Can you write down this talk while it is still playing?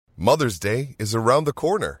Mother's Day is around the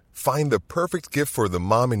corner. Find the perfect gift for the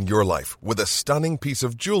mom in your life with a stunning piece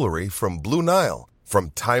of jewelry from Blue Nile.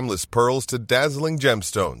 From timeless pearls to dazzling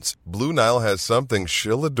gemstones, Blue Nile has something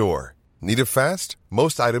she'll adore. Need it fast?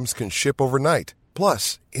 Most items can ship overnight.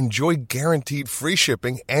 Plus, enjoy guaranteed free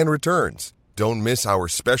shipping and returns. Don't miss our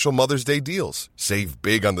special Mother's Day deals. Save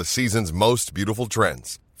big on the season's most beautiful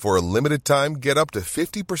trends. For a limited time, get up to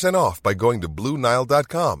 50% off by going to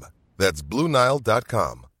BlueNile.com. That's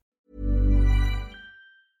BlueNile.com.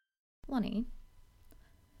 Lonnie,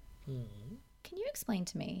 can you explain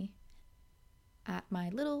to me, at my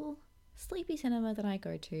little sleepy cinema that I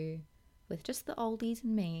go to, with just the oldies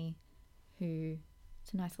and me, who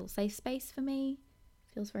it's a nice little safe space for me,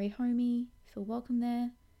 feels very homey, feel welcome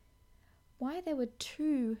there, why there were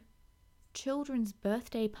 2 children's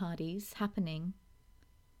birthday parties happening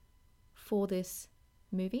for this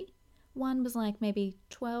movie? One was like maybe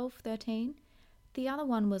 12, 13. The other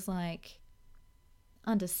one was like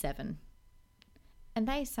under 7. And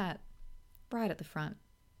they sat right at the front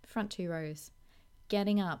 2 rows,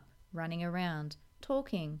 getting up, running around,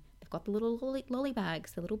 talking. They've got the little lolly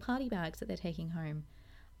bags, the little party bags that they're taking home.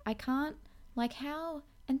 I can't, like, how?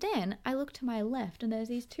 And then I look to my left and there's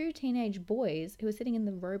these 2 teenage boys who are sitting in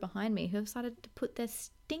the row behind me who have started to put their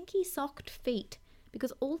stinky socked feet,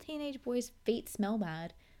 because all teenage boys' feet smell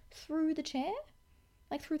bad, through the chair,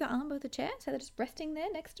 like through the arm of the chair, so they're just resting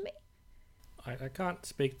there next to me. I can't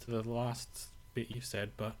speak to the last bit you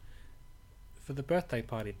said, but for the birthday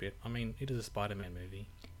party bit, I mean, it is a Spider-Man movie.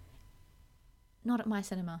 Not at my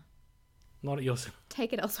cinema. Not at your cinema.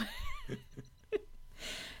 Take it elsewhere.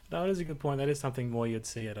 No, it is a good point. That is something more you'd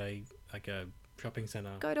see at a shopping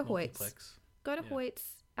centre. Go to Hoyt's. Multiplex. Go to Hoyt's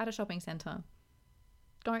at a shopping centre.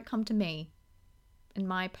 Don't come to me in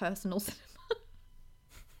my personal cinema.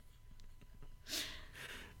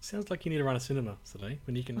 Sounds like you need to run a cinema today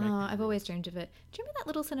when you can make I've always dreamed of it. Do you remember that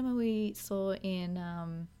little cinema we saw in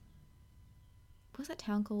what was that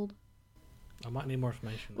town called? I might need more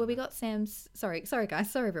information. Well, we got Sam's. Sorry,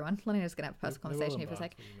 guys. Sorry, everyone. Lenny was going to have a personal conversation here for a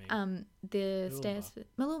sec. The stairs.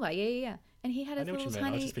 Malumba, yeah. And he had a little tiny.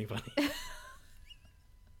 I was just being funny.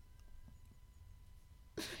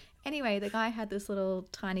 Anyway, the guy had this little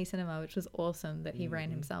tiny cinema, which was awesome, that he ran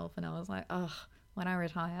himself, and I was like, oh, when I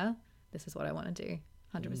retire, this is what I want to do,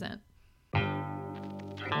 100%.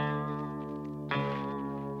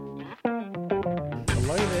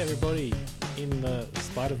 Hello there, everybody. In the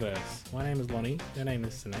Spider-Verse. My name is Lonnie. Your name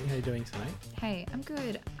is Sinead. How are you doing, Sinead? Hey, I'm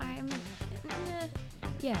good.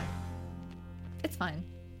 Yeah. It's fine.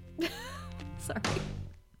 Sorry.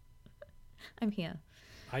 I'm here.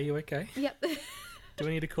 Are you okay? Yep. Do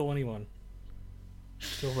we need to call anyone?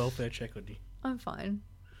 Do a welfare check on you? I'm fine.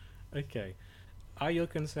 Okay. Are your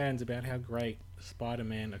concerns about how great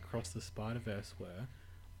Spider-Man Across the Spider-Verse were?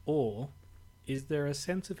 Or is there a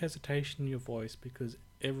sense of hesitation in your voice because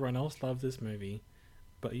everyone else loves this movie,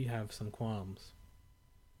 but you have some qualms?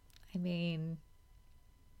 I mean,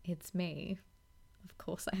 it's me. Of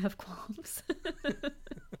course I have qualms.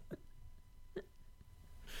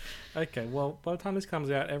 Okay, well, by the time this comes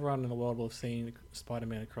out, everyone in the world will have seen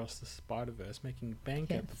Spider-Man Across the Spider-Verse making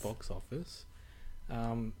bank at the box office.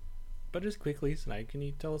 But just quickly, Snake, can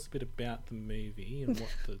you tell us a bit about the movie and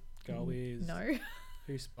what the goal is? No.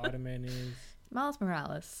 Who Spider-Man is? Miles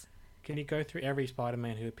Morales. Can you go through every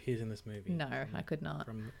Spider-Man who appears in this movie? No, I could not.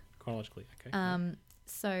 From chronologically, okay.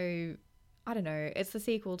 So, I don't know. It's the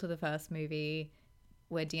sequel to the first movie.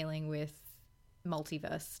 We're dealing with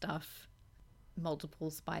multiverse stuff. Multiple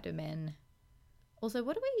Spider-Men. Also,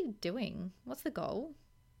 what are we doing? What's the goal?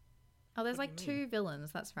 Oh, there's like 2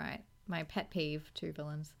 villains. That's right. My pet peeve, 2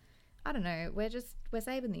 villains. I don't know. We're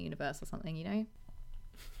saving the universe or something, you know?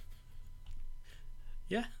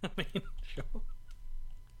 Yeah, I mean, sure.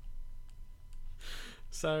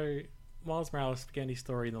 So, Miles Morales began his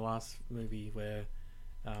story in the last movie where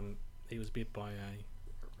he was bit by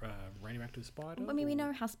a radioactive spider. I mean, we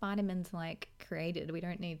know how Spider-Man's like created. We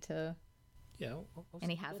don't need to... Yeah,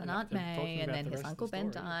 and he has an Aunt May, and then his Uncle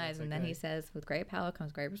Ben dies, and then he says, with great power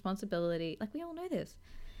comes great responsibility. Like, we all know this.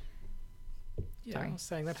 Yeah, Sorry. I was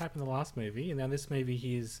saying that happened in the last movie, and now this movie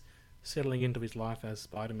he is settling into his life as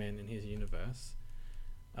Spider-Man in his universe.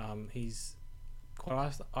 He's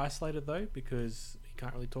quite isolated, though, because he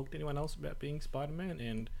can't really talk to anyone else about being Spider-Man,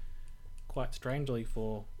 and quite strangely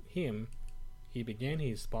for him, he began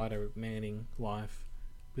his Spider-Manning life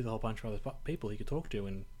with a whole bunch of other people he could talk to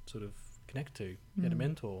and sort of connect to. He had a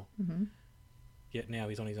mentor. Mm-hmm. Yet now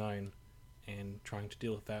he's on his own and trying to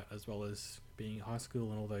deal with that, as well as being in high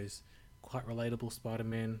school and all those quite relatable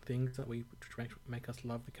Spider-Man things that make us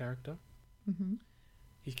love the character. Mm-hmm.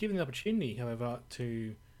 He's given the opportunity, however,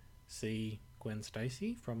 to see Gwen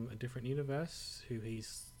Stacy from a different universe who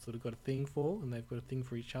he's sort of got a thing for, and they've got a thing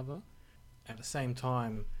for each other. At the same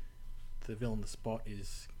time, the villain, the Spot,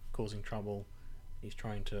 is causing trouble. He's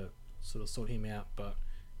trying to sort of sort him out, but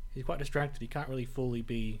he's quite distracted. He can't really fully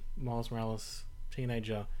be Miles Morales,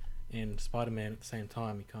 teenager, and Spider-Man at the same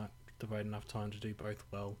time. He can't devote enough time to do both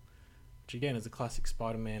well, which again is a classic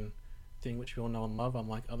Spider-Man thing which we all know and love.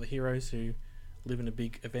 Unlike other heroes who live in a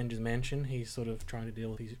big Avengers mansion, he's sort of trying to deal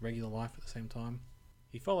with his regular life at the same time.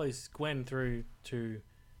 He follows Gwen through to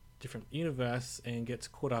different universe and gets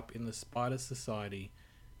caught up in the Spider Society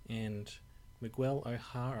and Miguel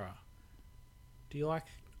O'Hara. Do you like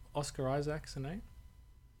Oscar Isaac, Sinead?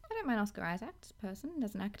 I don't mind Oscar Isaac as a person,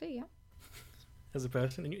 as an actor, yeah. As a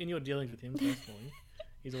person, and you're dealing with him personally.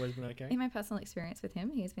 He's always been okay. In my personal experience with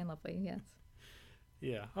him, he's been lovely, yes.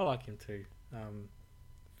 Yeah, I like him too. I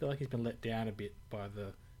feel like he's been let down a bit by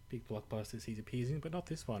the big blockbusters he's appears in, but not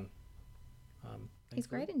this one. He's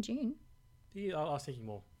great in June. Yeah, I was thinking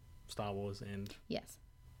more Star Wars and Yes.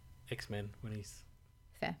 X-Men when he's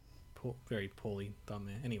Fair. very poorly done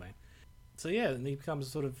there. Anyway, so yeah, and he becomes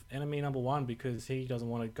sort of enemy number one because he doesn't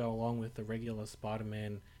want to go along with the regular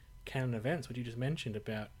Spider-Man canon events, which you just mentioned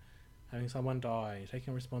about having someone die,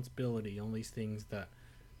 taking responsibility, all these things that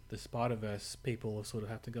the Spider-Verse people sort of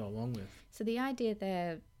have to go along with. So the idea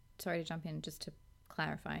there, sorry to jump in just to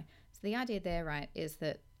clarify. So the idea there, right, is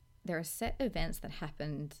that there are set events that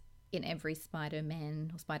happened in every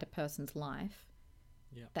Spider-Man or Spider-Person's life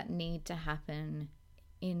that need to happen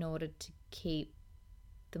in order to keep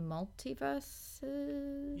the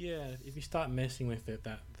multiverses. Yeah, if you start messing with it,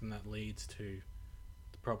 then that leads to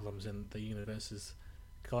the problems and the universes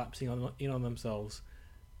collapsing in on themselves.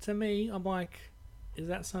 To me, I'm like, is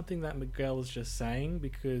that something that Miguel is just saying?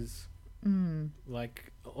 Because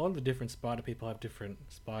like all the different Spider people have different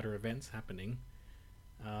Spider events happening,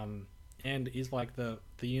 and is like the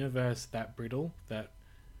universe that brittle that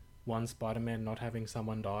one Spider-Man not having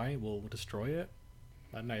someone die will destroy it?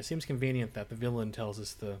 I don't know. It seems convenient that the villain tells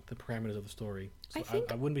us the parameters of the story. So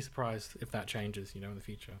I wouldn't be surprised if that changes, in the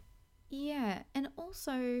future. Yeah, and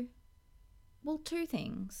also, well, two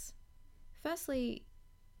things. Firstly,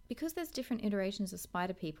 because there's different iterations of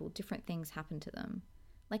Spider people, different things happen to them.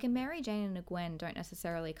 Like a Mary Jane and a Gwen don't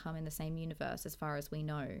necessarily come in the same universe as far as we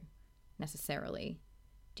know, necessarily.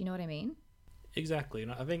 Do you know what I mean? Exactly,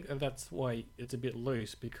 and I think that's why it's a bit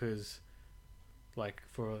loose, because like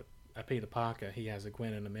for a Peter Parker, he has a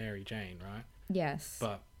Gwen and a Mary Jane, right? Yes.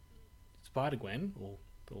 But Spider-Gwen, or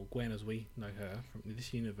Gwen as we know her from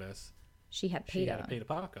this universe, she had Peter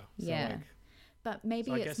Parker. So yeah. But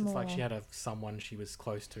maybe I it's guess more... it's like she had someone she was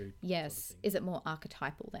close to. Yes. Sort of Is it more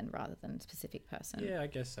archetypal then rather than a specific person? Yeah, I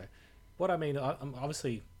guess so. What I mean,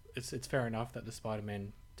 obviously, it's fair enough that the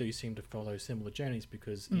Spider-Men do seem to follow similar journeys,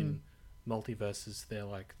 because in multiverses they're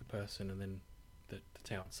like the person, and then that's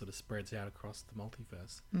how it sort of spreads out across the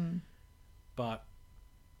multiverse. But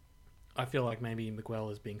I feel like maybe Miguel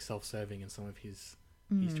is being self-serving in some of his...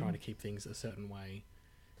 He's trying to keep things a certain way.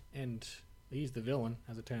 And he's the villain,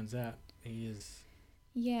 as it turns out. He is...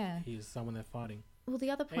 Yeah. He is someone they're fighting. Well,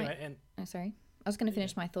 the other point... Anyway, Oh, sorry. I was going to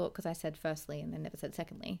finish my thought because I said firstly and then never said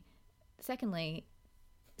secondly. Secondly,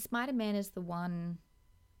 Spider-Man is the one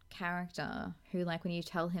character who, like, when you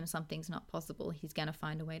tell him something's not possible, he's going to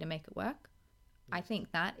find a way to make it work. I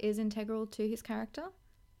think that is integral to his character.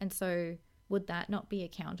 And so would that not be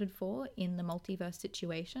accounted for in the multiverse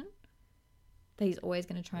situation? That he's always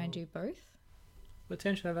going to try and do both?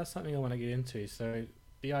 Potentially, that's something I want to get into. So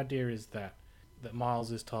the idea is that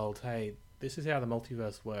Miles is told, hey, this is how the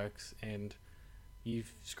multiverse works, and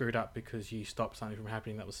you've screwed up because you stopped something from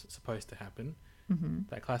happening that was supposed to happen.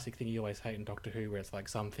 That classic thing you always hate in Doctor Who, where it's like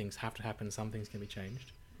some things have to happen, some things can be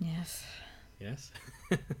changed. Yes. Yes.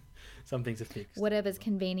 Some things are fixed. Whatever's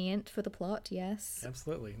convenient for the plot, yes.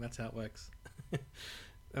 Absolutely. That's how it works. And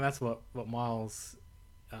that's what Miles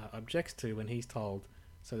objects to when he's told.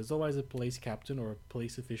 So there's always a police captain or a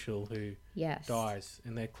police official who dies,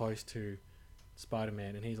 and they're close to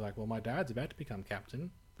Spider-Man, and he's like, well, my dad's about to become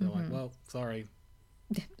captain. They're like, well, sorry,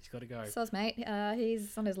 he's got to go. Soz, mate.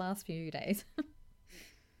 He's on his last few days.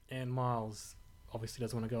 And Miles obviously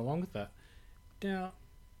doesn't want to go along with that. Now,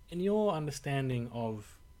 in your understanding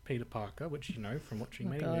of Peter Parker, which you know from watching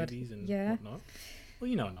many movies and whatnot, well,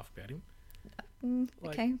 you know enough about him.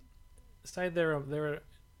 Okay. Say there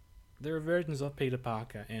are versions of Peter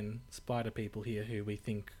Parker and Spider people here who we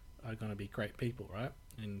think are going to be great people, right?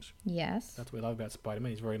 And yes, that's what we love about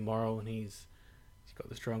Spider-Man. He's very moral, and he's got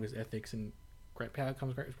the strongest ethics, and great power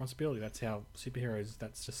comes great responsibility. That's how superheroes,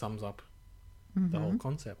 that just sums up the whole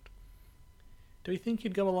concept. Do you think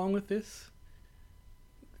you'd go along with this?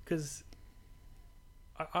 because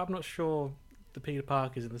I'm not sure the Peter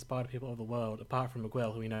Parkers and the Spider people of the world, apart from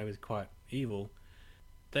Miguel, who we know is quite evil,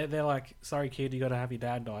 they're like, sorry kid, you got to have your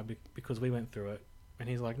dad die because we went through it, and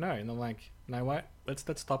he's like, no, and they're like, no, what? Let's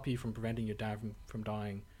stop you from preventing your dad from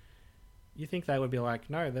dying. You think they would be like,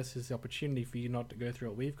 no, this is the opportunity for you not to go through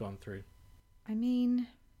what we've gone through? I mean,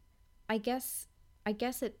 I guess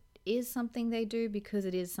it is something they do because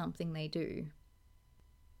it is something they do.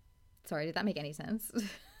 Sorry, did that make any sense?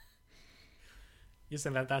 You're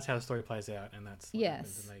saying that's how the story plays out, and that's what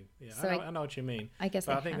happens, and So I know what you mean. I guess,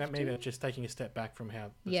 but I think that maybe it's just taking a step back from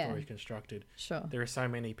how the story is constructed. Sure. There are so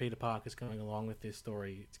many Peter Parkers going along with this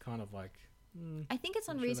story. It's kind of like, I think it's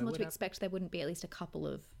unreasonable to expect there wouldn't be at least a couple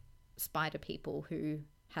of spider people who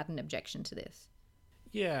had an objection to this.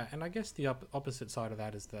 Yeah, and I guess the opposite side of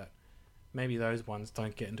that is that maybe those ones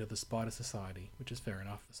don't get into the Spider Society, which is fair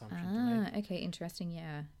enough assumption to make. Okay, interesting,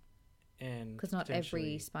 yeah. And because not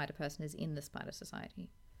every spider person is in the Spider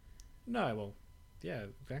Society. No, well, yeah,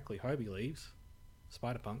 exactly. Hobie leaves,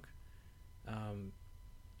 Spider-Punk.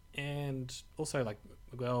 And also, like,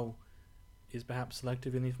 Miguel is perhaps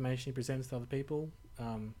selective in the information he presents to other people,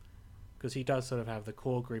 because he does sort of have the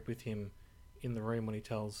core group with him in the room when he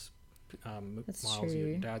tells Miles,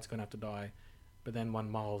 your dad's going to have to die. But then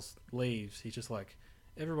when Miles leaves, he's just like,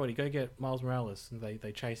 everybody go get Miles Morales, and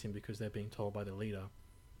they chase him because they're being told by the leader.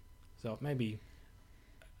 So maybe,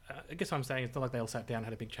 I guess what I'm saying, it's not like they all sat down,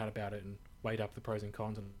 had a big chat about it and weighed up the pros and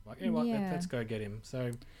cons and like, hey, let's go get him. So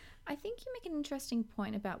I think you make an interesting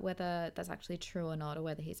point about whether that's actually true or not, or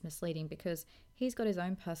whether he's misleading, because he's got his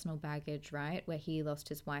own personal baggage, right, where he lost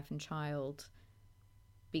his wife and child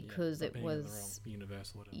because it was in the wrong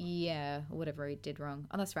universe or whatever. Yeah, or whatever he did wrong.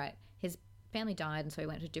 Oh, that's right. His family died, and so he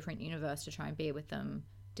went to a different universe to try and be with them.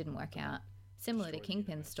 Didn't work out. Similar to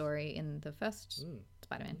Kingpin's story in the first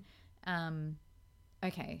Spider-Man.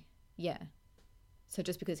 Okay, yeah. So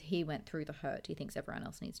just because he went through the hurt, he thinks everyone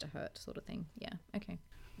else needs to hurt, sort of thing. Yeah, okay.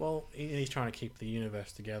 Well, he's trying to keep the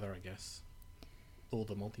universe together, I guess. All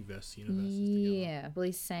the multiverse universes together. Yeah, well,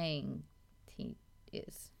 he's saying he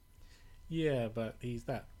is. Yeah, but he's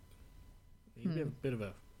a bit of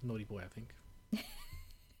a naughty boy, I think.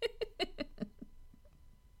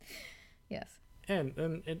 Yes.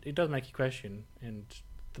 And it does make you question, and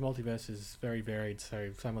the multiverse is very varied,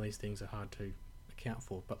 so some of these things are hard to account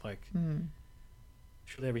for. But like,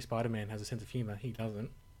 surely every Spider-Man has a sense of humor. He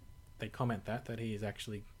doesn't. They comment that he is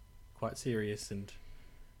actually quite serious and.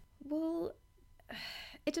 Well,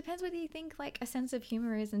 it depends whether you think like a sense of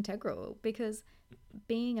humor is integral, because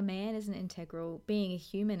being a man isn't integral, being a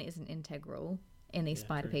human isn't integral in these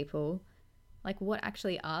spider people. Like, what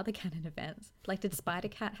actually are the canon events? Like, did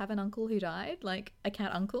Spider-Cat have an uncle who died? Like, a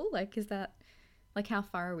cat uncle? Like, is that... Like, how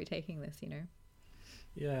far are we taking this, you know?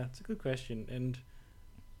 Yeah, it's a good question. And,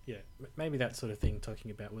 yeah, maybe that sort of thing,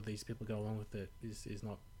 talking about would these people go along with it, is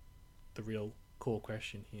not the real core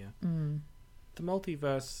question here. The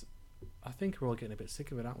multiverse, I think we're all getting a bit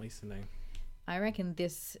sick of it, aren't we, Sine? I reckon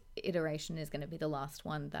this iteration is going to be the last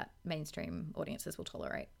one that mainstream audiences will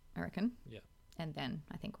tolerate, I reckon. Yeah. And then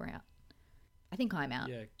I think we're out. I think I'm out.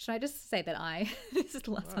 Yeah. Should I just say that this is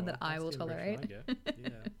the last one that I will tolerate?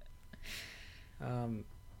 And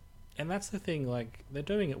that's the thing, like, they're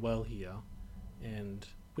doing it well here, and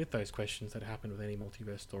with those questions that happen with any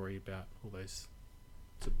multiverse story about all those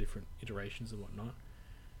sort of different iterations and whatnot.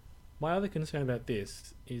 My other concern about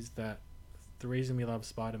this is that the reason we love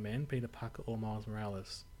Spider-Man, Peter Parker or Miles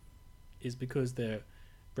Morales, is because they're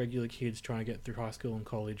regular kids trying to get through high school and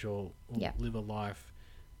college or live a life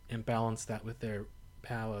and balance that with their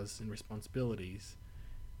powers and responsibilities.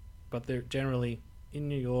 But they're generally in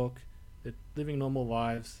New York, they're living normal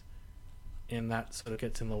lives, and that sort of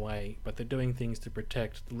gets in the way, but they're doing things to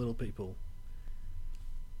protect the little people.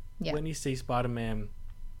 Yeah. When you see Spider-Man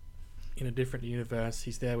in a different universe,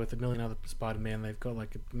 he's there with a million other Spider-Man, they've got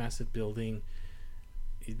like a massive building,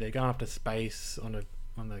 they're going up to space on a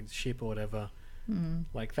ship or whatever.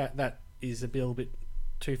 Like that is a little bit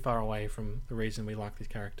too far away from the reason we like this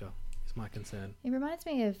character, is my concern. It reminds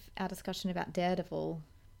me of our discussion about Daredevil,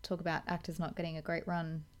 talk about actors not getting a great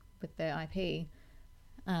run with their IP,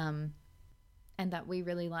 and that we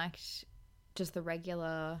really liked just the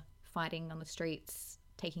regular fighting on the streets,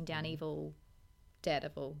 taking down evil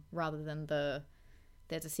Daredevil, rather than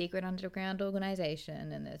there's a secret underground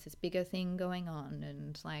organization and there's this bigger thing going on.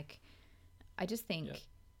 And like, I just think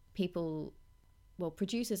people, well,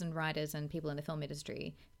 producers and writers and people in the film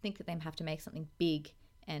industry think that they have to make something big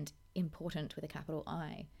and important with a capital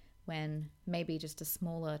I, when maybe just a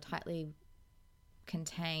smaller, tightly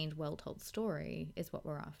contained, well-told story is what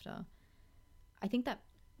we're after. I think that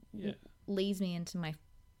leads me into my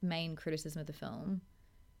main criticism of the film.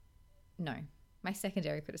 No, my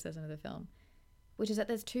secondary criticism of the film, which is that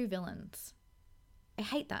there's two villains. I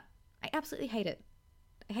hate that. I absolutely hate it.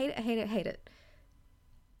 I hate it, I hate it, I hate it.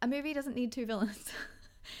 A movie doesn't need two villains.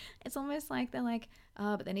 It's almost like they're like,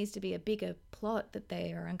 but there needs to be a bigger plot that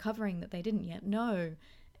they are uncovering that they didn't yet. No.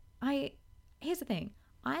 Here's the thing.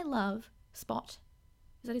 I love Spot.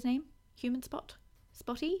 Is that his name? Human Spot?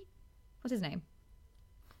 Spotty? What's his name?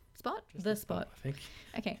 Spot? Just the Spot. I think.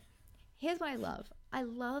 Okay. Here's what I love. I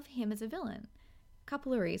love him as a villain.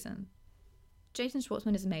 Couple of reasons. Jason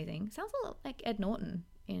Schwartzman is amazing. Sounds a lot like Ed Norton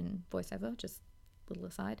in voiceover, just a little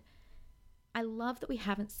aside. I love that we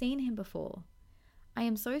haven't seen him before. I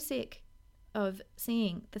am so sick of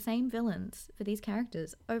seeing the same villains for these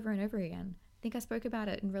characters over and over again. I think I spoke about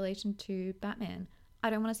it in relation to Batman. I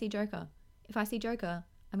don't want to see Joker. If I see Joker,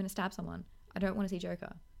 I'm going to stab someone. I don't want to see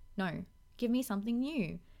Joker. No. Give me something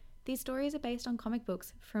new. These stories are based on comic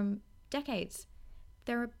books from decades.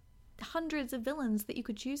 There are hundreds of villains that you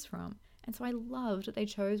could choose from. And so I loved that they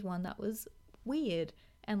chose one that was weird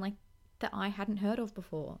and like that I hadn't heard of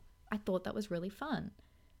before. I thought that was really fun.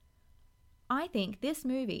 I think this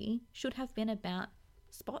movie should have been about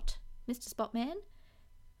Spot, Mr. Spotman.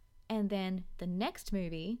 And then the next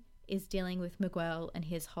movie is dealing with Miguel and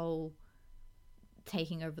his whole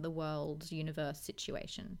taking over the world universe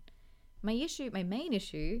situation. My main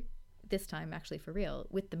issue, this time actually for real,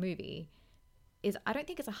 with the movie is I don't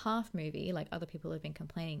think it's a half movie like other people have been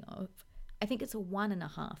complaining of. I think it's a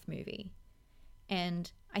 1.5 movie.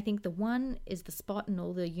 And I think the one is the Spot and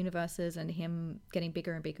all the universes and him getting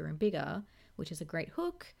bigger and bigger and bigger, which is a great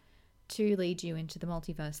hook to lead you into the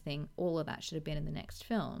multiverse thing. All of that should have been in the next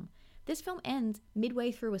film. This film ends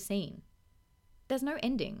midway through a scene. There's no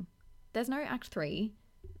ending. There's no act 3.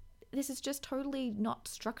 This is just totally not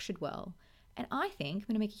structured well. And I think, I'm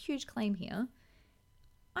going to make a huge claim here,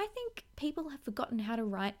 I think people have forgotten how to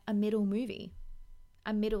write a middle movie,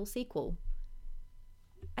 a middle sequel.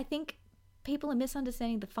 I think people are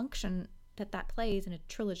misunderstanding the function that plays in a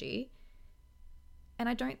trilogy. And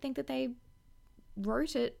I don't think that they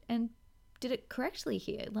wrote it and did it correctly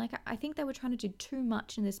here. Like, I think they were trying to do too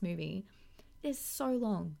much in this movie. It is so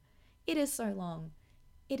long. It is so long.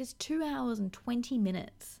 It is 2 hours and 20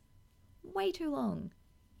 minutes. Way too long.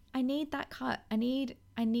 I need that cut. I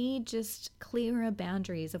need just clearer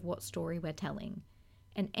boundaries of what story we're telling.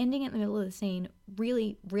 And ending it in the middle of the scene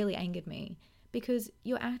really, really angered me. Because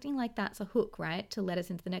you're acting like that's a hook, right? To let us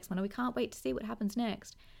into the next one. And we can't wait to see what happens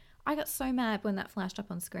next. I got so mad when that flashed up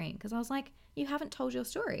on screen. Because I was like, you haven't told your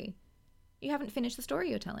story. You haven't finished the story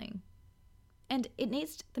you're telling. And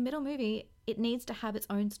the middle movie, it needs to have its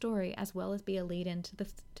own story as well as be a lead into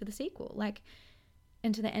the sequel. Like,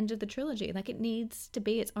 and to the end of the trilogy. Like, it needs to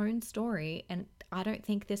be its own story. And I don't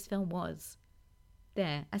think this film was.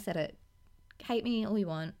 There, I said it. Hate me all you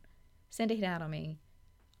want. Send a hit out on me.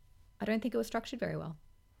 I don't think it was structured very well.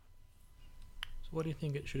 So what do you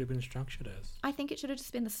think it should have been structured as? I think it should have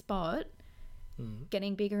just been the Spot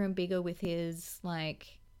getting bigger and bigger with his, like,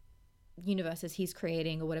 universes he's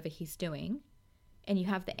creating or whatever he's doing. And you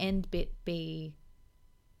have the end bit be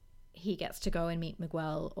he gets to go and meet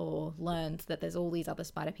Miguel or learns that there's all these other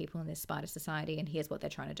spider people in this spider society and here's what they're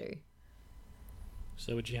trying to do.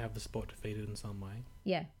 So would you have the Spot defeated in some way?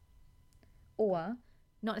 Yeah. Or,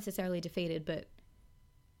 not necessarily defeated, but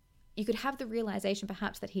you could have the realization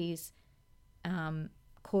perhaps that he's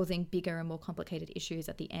causing bigger and more complicated issues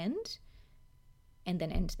at the end and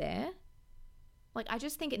then end there. Like, I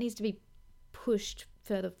just think it needs to be pushed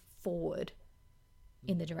further forward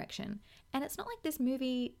in the direction. And it's not like this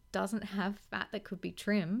movie doesn't have fat that could be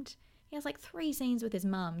trimmed. He has like 3 scenes with his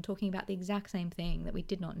mum talking about the exact same thing that we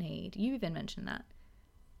did not need. You even mentioned that.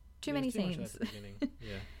 Too many scenes. Much at the beginning.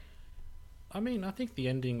 Yeah. I mean, I think the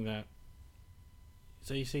ending that...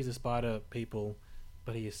 So he sees the spider people,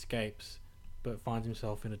 but he escapes, but finds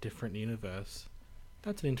himself in a different universe.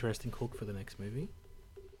 That's an interesting hook for the next movie.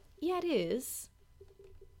 Yeah, it is.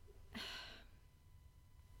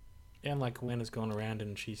 And like Gwen has gone around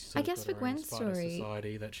and she's sort I of guess got for her own Gwen's spider story,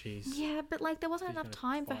 society that she's... Yeah, but like there wasn't she's enough gonna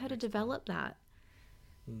time for fight her to next time. develop that.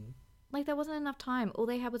 Mm. Like there wasn't enough time. All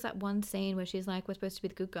they had was that one scene where she's like, we're supposed to be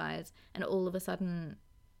the good guys, and all of a sudden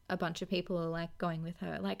a bunch of people are like going with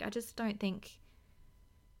her. Like, I just don't think...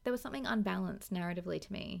 There was something unbalanced narratively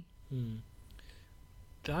to me.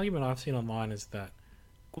 The argument I've seen online is that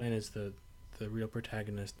Gwen is the real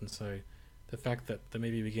protagonist, and so the fact that the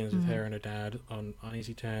movie begins with her and her dad on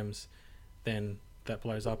uneasy terms, then that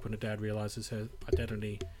blows up when her dad realizes her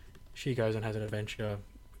identity. She goes and has an adventure,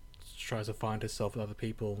 tries to find herself with other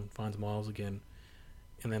people and finds Miles again,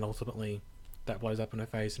 and then ultimately that blows up in her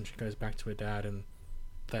face and she goes back to her dad, and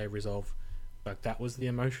they resolve, like, that was the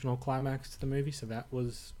emotional climax to the movie, so that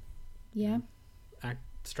was Yeah.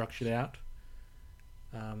 structured out.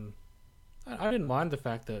 I didn't mind the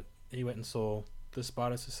fact that he went and saw the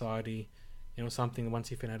Spider Society. It was something, once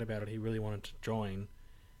he found out about it, he really wanted to join.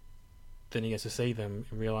 Then he gets to see them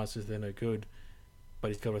and realizes they're no good, but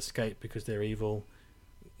he's got to escape because they're evil.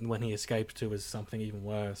 And when he escapes to is something even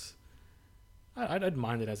worse. I don't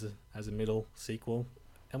mind it as a middle sequel,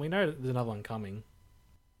 and we know there's another one coming.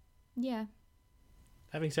 Yeah.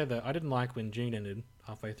 Having said that, I didn't like when June ended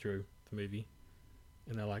halfway through the movie,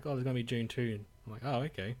 and they're like, "Oh, there's gonna be June 2." And I'm like, "Oh,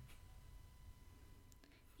 okay."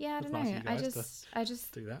 Yeah, I That's don't nice know. of you guys I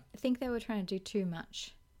just Do that. think they were trying to do too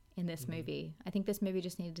much in this movie. I think this movie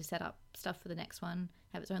just needed to set up stuff for the next one,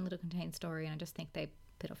 have its own little contained story, and I just think they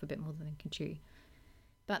bit off a bit more than they can chew.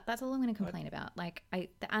 But that's all I'm going to complain about. Like,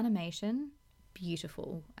 the animation,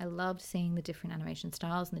 beautiful. I loved seeing the different animation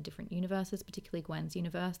styles and the different universes, particularly Gwen's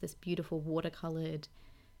universe. This beautiful watercolored,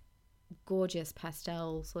 gorgeous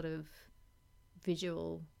pastel sort of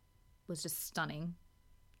visual was just stunning,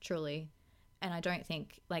 truly. And I don't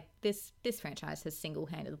think, like, this franchise has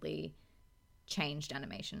single-handedly changed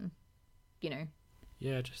animation, you know?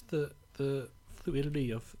 Yeah, just the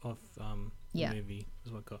fluidity of the movie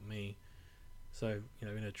is what got me. So, you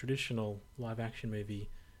know, in a traditional live-action movie,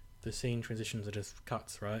 the scene transitions are just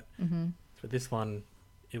cuts, right? Mm-hmm. But this one,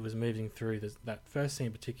 it was moving through. That first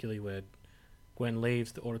scene particularly where Gwen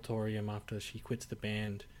leaves the auditorium after she quits the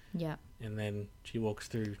band. Yeah. And then she walks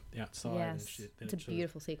through the outside. Yes, And it's a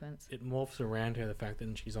beautiful sequence. It morphs around her, the fact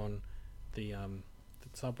that she's on the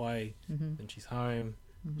subway, then she's home,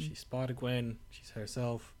 she's Spider-Gwen, she's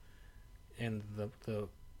herself, and the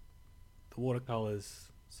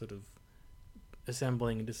watercolors sort of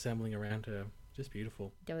assembling and disassembling around her. Just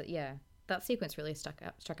beautiful. Yeah, that sequence really struck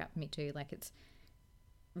out for me too. Like, it's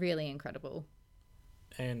really incredible.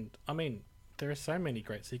 And, I mean, there are so many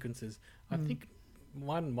great sequences. I think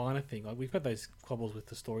one minor thing, like, we've got those quibbles with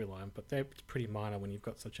the storyline, but they're pretty minor when you've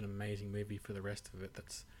got such an amazing movie for the rest of it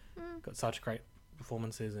that's got such great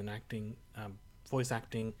performances and acting, voice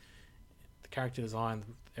acting, the character design,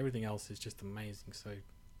 everything else is just amazing. So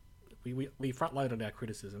we front loaded our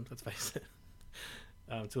criticisms, let's face it,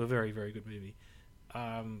 to a very, very good movie.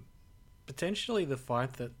 Potentially the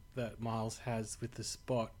fight that Miles has with the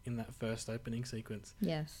Spot in that first opening sequence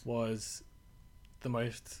was the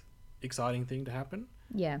most exciting thing to happen.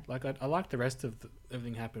 Yeah. Like, I like the rest of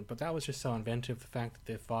everything happened, but that was just so inventive. The fact that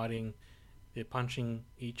they're fighting, they're punching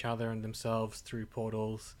each other and themselves through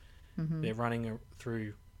portals. They're running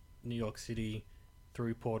through New York City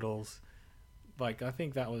through portals. Like, I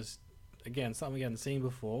think that was, again, something we hadn't seen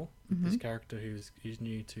before. This character who's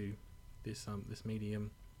new to this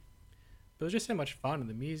medium. But it was just so much fun, and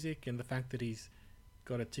the music and the fact that he's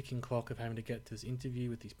got a ticking clock of having to get to this interview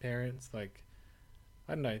with his parents. Like,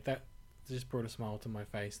 I don't know, that just brought a smile to my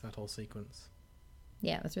face, that whole sequence.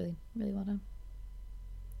 Yeah, it was really, really well done.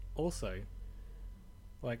 Also,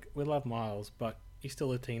 like, we love Miles, but he's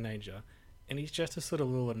still a teenager, and he's just a sort of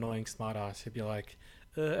little annoying smartass who'd be like,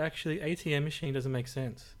 actually, ATM machine doesn't make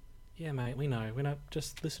sense. Yeah, mate, we know. We're not,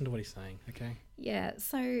 just listen to what he's saying, okay? Yeah,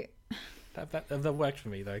 so... That worked for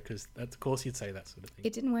me, though, because of course you'd say that sort of thing.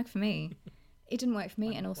 It didn't work for me. It didn't work for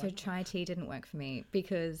me, and also Chai Tea didn't work for me,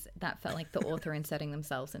 because that felt like the author inserting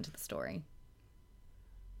themselves into the story.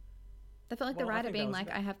 That felt like the writer being like,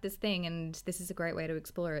 I have this thing, and this is a great way to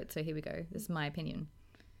explore it, so here we go. This is my opinion.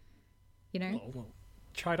 You know? Well,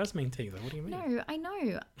 Chai does mean tea, though. What do you mean? No, I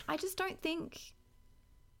know. I just don't think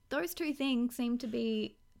those two things seem to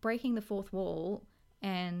be breaking the fourth wall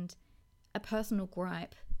and a personal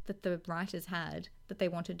gripe that the writers had that they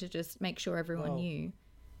wanted to just make sure everyone knew.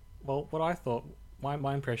 Well, what I thought,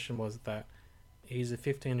 my impression was that he's a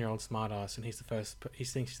 15-year-old smartass, and he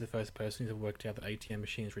thinks he's the first person who's worked out that ATM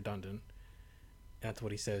machine is redundant. That's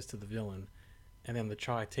what he says to the villain. And then the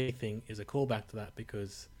Chai Tea thing is a callback to that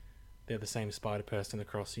because they're the same spider person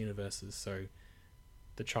across universes, so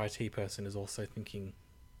the Chai Tea person is also thinking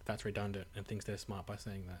that's redundant and thinks they're smart by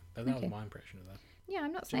saying that. But that was my impression of that. Yeah,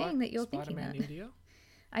 I'm not saying that you're thinking that. Spider-Man India?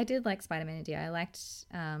 I did like Spider-Man India. I liked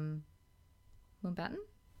Mountbatten.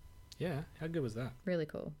 Yeah, how good was that? Really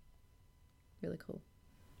cool. Really cool.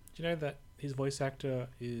 Do you know that his voice actor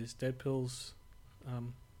is Deadpool's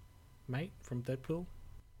mate from Deadpool?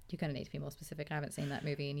 You're going to need to be more specific. I haven't seen that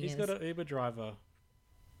movie in years. He's got an Uber driver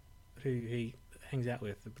who he hangs out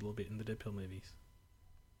with a little bit in the Deadpool movies.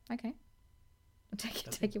 Okay. I'll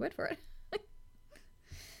take your word for it.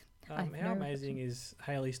 How amazing is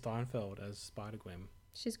Haley Steinfeld as Spider-Gwen?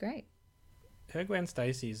 She's great. Her Gwen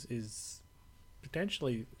Stacy is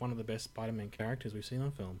potentially one of the best Spider-Man characters we've seen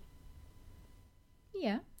on film.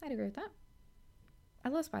 Yeah, I'd agree with that. I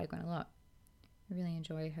love Spider-Gwen a lot. I really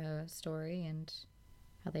enjoy her story and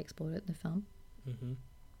how they explored it in the film. Mm-hmm.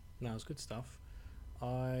 No, it was good stuff.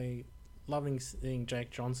 I loving seeing Jake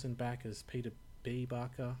Johnson back as Peter B.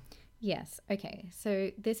 Parker. Yes. Okay. So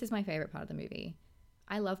this is my favorite part of the movie.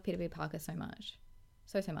 I love Peter B. Parker so much.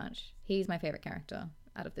 So much. He's my favorite character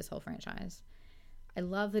out of this whole franchise. I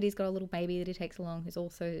love that he's got a little baby that he takes along who's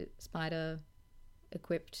also spider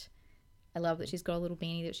equipped. I love that she's got a little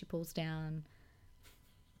beanie that she pulls down.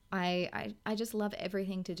 I just love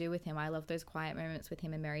everything to do with him. I love those quiet moments with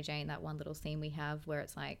him and Mary Jane, that one little scene we have where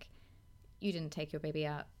it's like, you didn't take your baby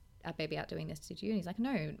out doing this, did you? And he's like,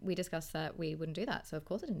 no, we discussed that we wouldn't do that. So of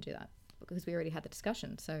course I didn't do that because we already had the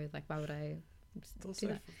discussion. So like, why would I do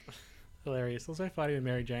that? Hilarious. Also funny when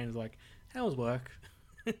Mary Jane is like, how was work?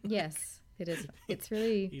 Yes, it is. It's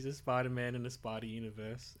really... He's a Spider-Man in a Spider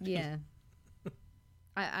universe. Yeah.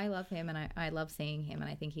 I love him and I love seeing him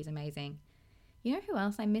and I think he's amazing. You know who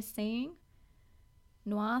else I miss seeing?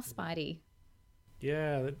 Noir Spidey.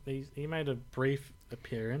 Yeah, he made a brief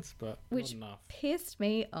appearance, but which not enough. Pissed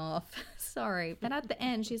me off. Sorry. But at the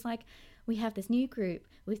end, she's like, we have this new group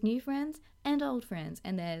with new friends and old friends.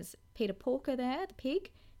 And there's Peter Porker there, the pig,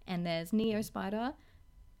 and there's Neo Spider.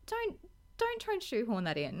 Don't try and shoehorn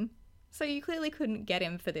that in. So you clearly couldn't get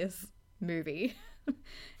him for this movie.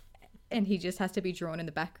 And he just has to be drawn in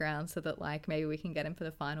the background so that like maybe we can get him for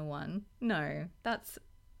the final one. No, that's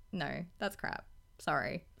crap.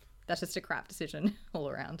 Sorry. That's just a crap decision all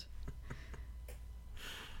around.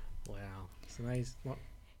 Wow. So he's not...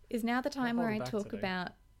 Is now the time where I talk about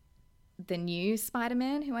the new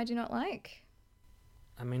Spider-Man who I do not like?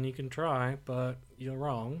 I mean, you can try, but you're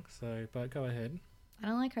wrong. But go ahead. I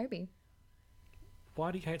don't like Hobie.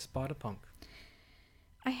 Why do you hate Spider-Punk?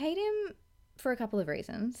 I hate him for a couple of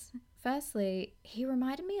reasons. Firstly, he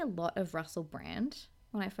reminded me a lot of Russell Brand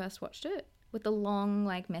when I first watched it, with the long,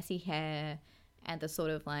 like, messy hair and the sort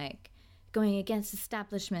of, like, going against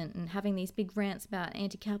establishment and having these big rants about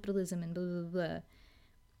anti-capitalism and blah, blah, blah.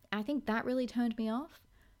 I think that really turned me off.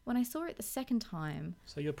 When I saw it the second time...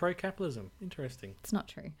 So you're pro-capitalism. Interesting. It's not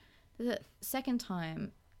true. The second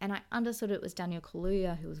time, and I understood it was Daniel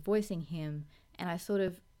Kaluuya who was voicing him, and I sort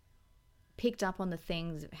of picked up on the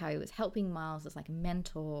things, how he was helping Miles as, like, a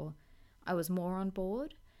mentor. I was more on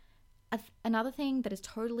board. Another thing that is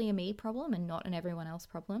totally a me problem and not an everyone else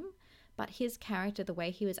problem, but his character, the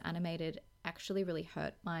way he was animated, actually really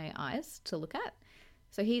hurt my eyes to look at.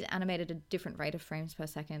 So he's animated at a different rate of frames per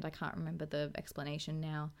second. I can't remember the explanation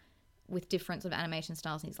now, with difference of animation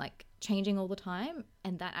styles. He's like changing all the time,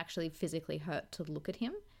 and that actually physically hurt to look at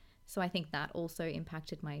him. So I think that also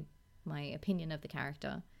impacted my opinion of the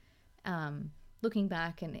character. Looking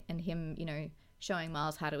back and him, you know, showing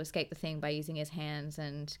Miles how to escape the thing by using his hands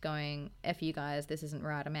and going, F you guys, this isn't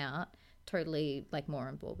right, I'm out. Totally, like, more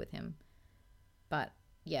on board with him. But,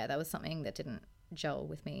 yeah, that was something that didn't gel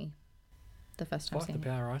with me the first time seeing it. Fight the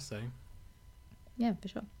power, I say. Yeah, for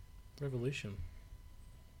sure. Revolution.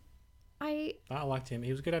 I liked him.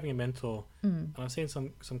 He was good having a mentor. And I've seen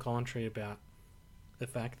some commentary about the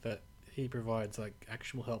fact that he provides, like,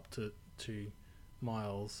 actual help to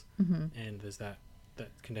Miles. And there's that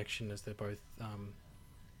connection as they're both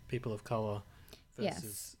people of colour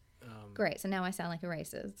versus... Yes. Great, so now I sound like a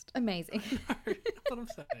racist. Amazing. No, that's what I'm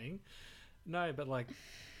saying. No, but like,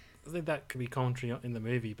 I think that could be commentary in the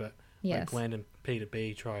movie, but yes. Like Glenn and Peter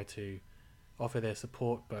B try to offer their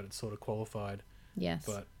support, but it's sort of qualified. Yes.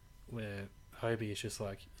 But where Hobie is just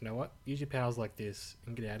like, you know what, use your powers like this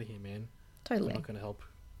and get out of here, man. Totally. I'm not going to help.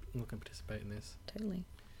 I'm not going to participate in this. Totally.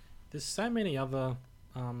 There's so many other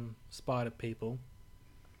spider people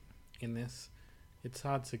in this. It's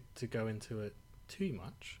hard to go into it too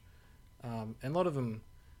much. And a lot of them,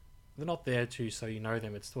 they're not there so you know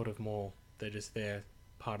them. It's sort of more, they're just there,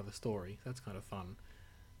 part of the story. That's kind of fun.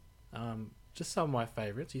 Just some of my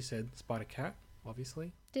favourites. You said Spider-Cat,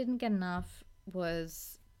 obviously. Didn't get enough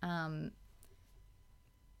was...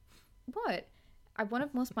 what? I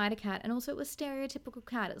wanted more Spider-Cat, and also it was stereotypical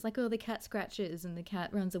cat. It's like, oh, the cat scratches and the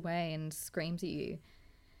cat runs away and screams at you.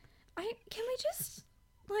 Can we just,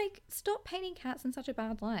 like, stop painting cats in such a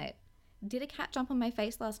bad light? Did a cat jump on my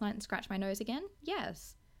face last night and scratch my nose again?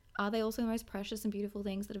 Yes. Are they also the most precious and beautiful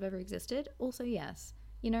things that have ever existed? Also, yes.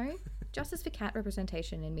 You know, justice for cat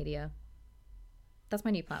representation in media. That's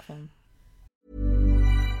my new platform.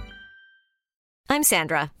 I'm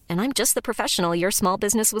Sandra, and I'm just the professional your small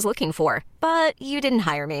business was looking for. But you didn't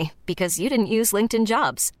hire me because you didn't use LinkedIn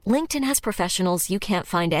Jobs. LinkedIn has professionals you can't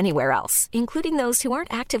find anywhere else, including those who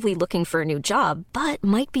aren't actively looking for a new job, but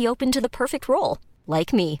might be open to the perfect role,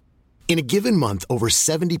 like me. In a given month, over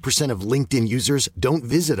 70% of LinkedIn users don't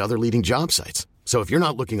visit other leading job sites. So if you're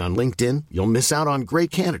not looking on LinkedIn, you'll miss out on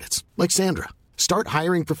great candidates like Sandra. Start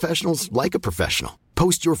hiring professionals like a professional.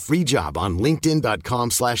 Post your free job on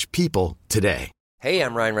linkedin.com/people today. Hey,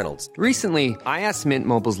 I'm Ryan Reynolds. Recently, I asked Mint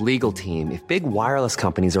Mobile's legal team if big wireless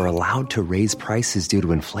companies are allowed to raise prices due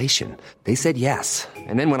to inflation. They said yes.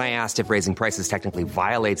 And then when I asked if raising prices technically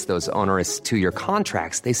violates those onerous two-year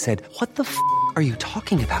contracts, they said, "What the f*** are you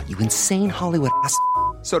talking about, you insane Hollywood ass?"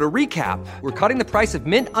 So to recap, we're cutting the price of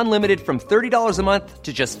Mint Unlimited from $30 a month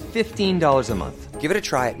to just $15 a month. Give it a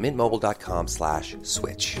try at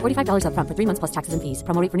mintmobile.com/switch. $45 up front for 3 months plus taxes and fees.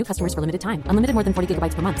 Promo rate for new customers for limited time. Unlimited more than 40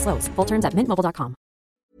 gigabytes per month. Slows full terms at mintmobile.com.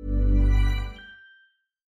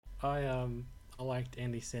 I liked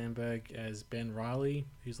Andy Samberg as Ben Riley,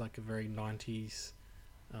 who's like a very 90s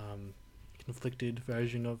conflicted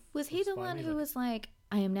version of... Was he the one who was like,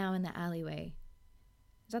 I am now in the alleyway?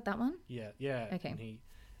 Is that one? Yeah. Okay. And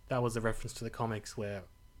that was a reference to the comics where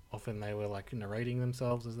often they were like narrating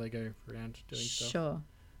themselves as they go around doing stuff. Sure.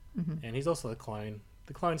 Mm-hmm. And he's also the clone.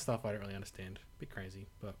 The clone stuff I don't really understand. A bit crazy,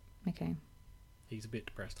 but okay. He's a bit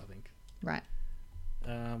depressed, I think. Right.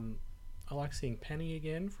 I like seeing Penny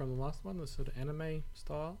again from the last one, the sort of anime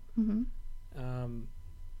style. Mm-hmm.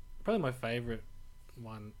 Probably my favourite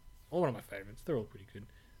one, or one of my favourites, they're all pretty good.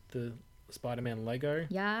 The Spider-Man Lego.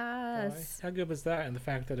 Yes. How good was that? And the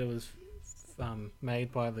fact that it was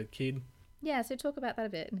made by the kid. Yeah, so talk about that a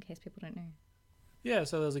bit in case people don't know. Yeah,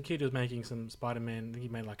 so there was a kid who was making some Spider-Man. He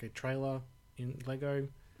made like a trailer in Lego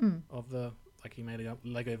of the, like he made a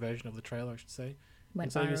Lego version of the trailer, I should say.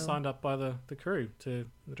 And so he was signed up by the crew, to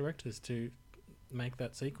the directors, to make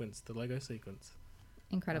that sequence, the Lego sequence.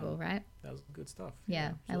 Incredible, right? That was good stuff.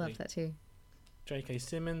 Yeah, I loved that too. J.K.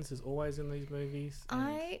 Simmons is always in these movies.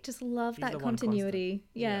 I just love that continuity.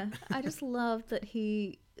 Yeah. I just love that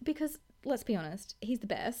because let's be honest, he's the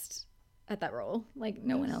best at that role. Like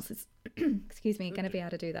no one else is, excuse me, going to be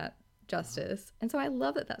able to do that justice. And so I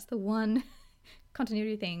love that that's the one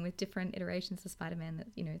continuity thing with different iterations of Spider-Man that,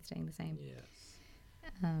 staying the same. Yes.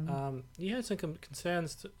 You had some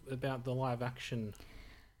concerns about the live action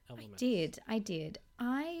elements. I did.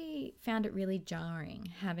 I found it really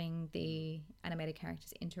jarring having the animated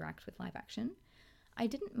characters interact with live action. I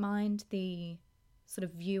didn't mind the sort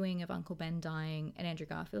of viewing of Uncle Ben dying and Andrew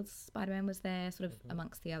Garfield's Spider-Man was there sort of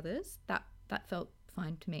amongst the others. That felt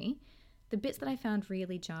fine to me. The bits that I found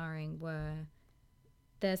really jarring were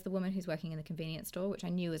there's the woman who's working in the convenience store, which I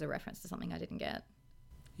knew was a reference to something I didn't get.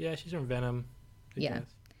 Yeah, she's from Venom. I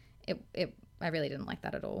really didn't like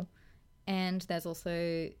that at all. And there's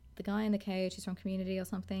also the guy in the cage who's from Community or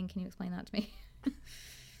something. Can you explain that to me?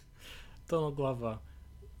 Donald Glover.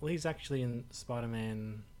 Well, he's actually in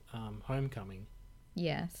Spider-Man Homecoming.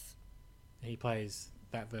 Yes. He plays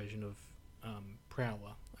that version of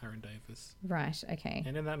Prowler, Aaron Davis. Right, okay.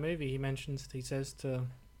 And in that movie, he says to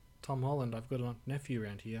Tom Holland, I've got a nephew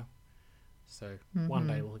around here. So one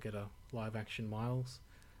day we'll get a live-action Miles.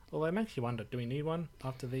 Although I actually wonder, do we need one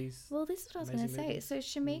after these? Well, this is what I was going to say. So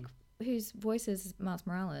Shameik, whose voice is Miles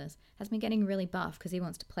Morales, has been getting really buff because he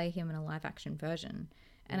wants to play him in a live-action version.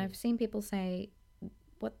 And I've seen people say,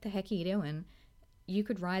 what the heck are you doing? You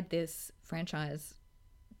could ride this franchise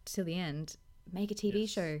to the end. Make a TV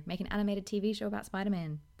show. Make an animated TV show about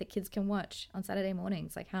Spider-Man that kids can watch on Saturday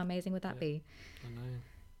mornings. Like, how amazing would that be? I know.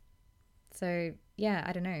 So, yeah,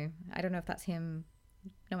 I don't know. I don't know if that's him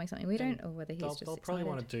knowing something we don't, or whether he's just They'll excited. probably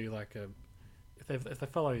want to do like if they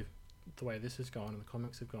follow the way this has gone and the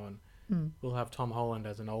comics have gone, we'll have Tom Holland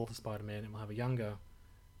as an older Spider-Man and we'll have a younger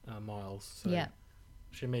Miles. So yeah.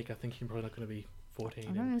 Shameik, I think he's probably not going to be 14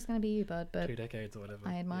 I don't know it's going to be you, bud, but 2 decades or whatever.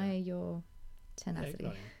 I admire your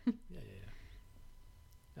tenacity.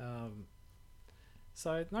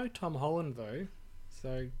 So no Tom Holland though.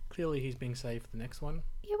 So clearly he's being saved for the next one.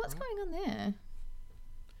 Yeah, what's going on there?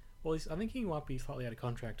 Well, I think he might be slightly out of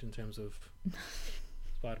contract in terms of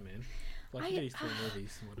Spider-Man. Like, he did his 3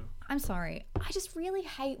 movies and whatever. I'm sorry. I just really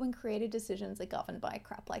hate when creative decisions are governed by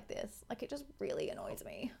crap like this. Like, it just really annoys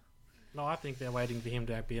me. No, I think they're waiting for him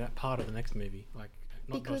to be a part of the next movie. Like,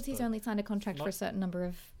 because he's only signed a contract for a certain number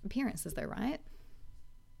of appearances, though, right?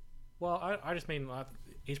 Well, I just mean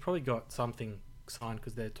he's probably got something signed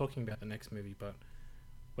because they're talking about the next movie. But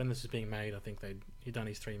when this is being made, I think he'd done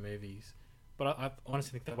his 3 movies. But I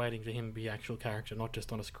honestly think they're waiting for him to be an actual character, not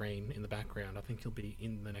just on a screen in the background. I think he'll be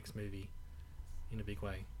in the next movie in a big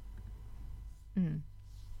way. Don't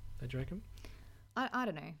you reckon? I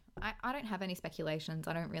don't know. I don't have any speculations.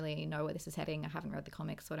 I don't really know where this is heading. I haven't read the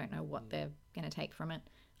comics, so I don't know what they're going to take from it.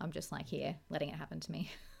 I'm just like, here, letting it happen to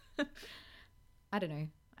me. I don't know.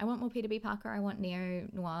 I want more Peter B. Parker. I want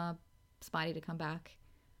neo-noir Spidey to come back.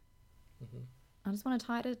 Mm-hmm. I just want a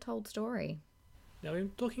tighter told story. Now, we're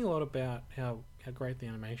talking a lot about how great the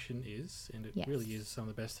animation is, and it Yes. really is some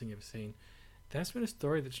of the best thing you've ever seen. There's been a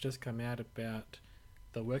story that's just come out about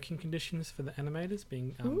the working conditions for the animators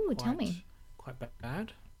being Ooh, tell me. quite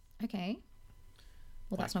bad. Okay.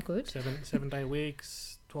 Well, that's not Like good. 7-day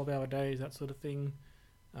weeks, 12-hour days, that sort of thing.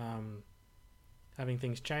 Having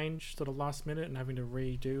things change sort of last minute and having to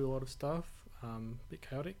redo a lot of stuff, a bit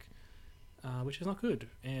chaotic, which is not good.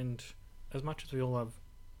 And as much as we all love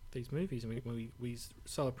these movies and we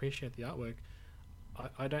so appreciate the artwork,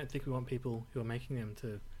 I don't think we want people who are making them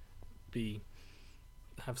to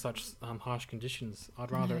have such harsh conditions.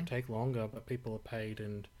 I'd rather it take longer, but people are paid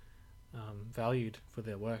and valued for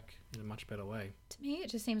their work in a much better way. To me, it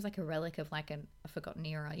just seems like a relic of like a forgotten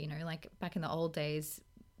era, you know, like back in the old days,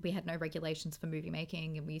 we had no regulations for movie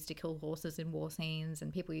making and we used to kill horses in war scenes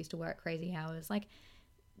and people used to work crazy hours. Like,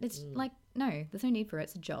 it's like, no, there's no need for it.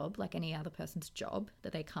 It's a job like any other person's job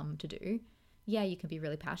that they come to do. Yeah, you can be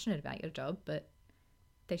really passionate about your job, but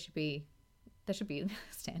there should be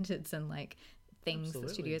standards and like things Absolutely.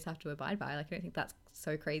 that studios have to abide by. Like, I don't think that's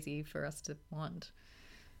so crazy for us to want.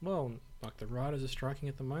 Well, like the writers are striking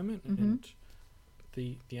at the moment, and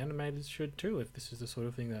the animators should too, if this is the sort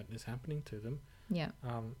of thing that is happening to them. Yeah.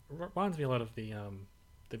 Reminds me a lot of the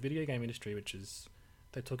video game industry, which is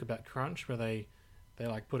they talk about crunch, where they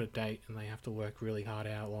like put a date and they have to work really hard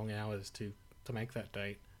long hours to make that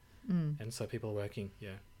date, and so people are working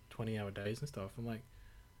 20-hour days and stuff. I'm like,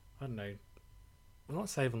 I don't know, we're not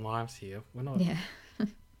saving lives here. We're not. Yeah.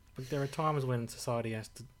 But there are times when society has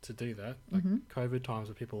to do that, like COVID times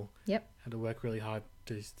where people had to work really hard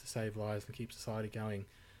to save lives and keep society going.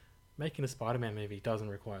 Making a Spider-Man movie doesn't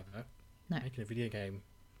require that. No. Making a video game,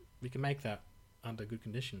 we can make that under good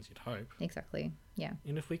conditions, you'd hope. Exactly. Yeah.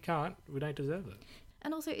 And if we can't, we don't deserve it.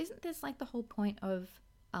 And also, isn't this like the whole point of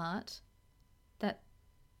art? That,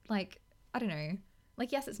 like, I don't know.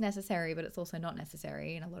 Like, yes, it's necessary, but it's also not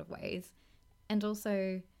necessary in a lot of ways. And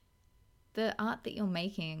also, the art that you're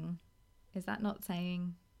making, is that not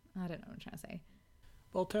saying... I don't know what I'm trying to say.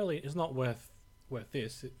 Well, totally, it's not worth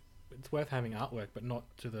this. It's worth having artwork, but not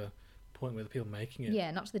to the point where the people making it... Yeah,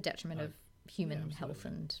 not to the detriment of human health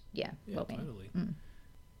and, well-being. Totally.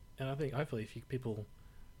 And I think, hopefully, if people...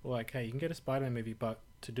 Well, like, hey, you can get a Spider-Man movie, but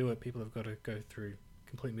to do it, people have got to go through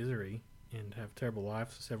complete misery and have terrible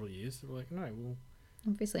lives for several years. We're like, no, well...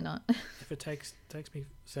 Obviously not. If it takes me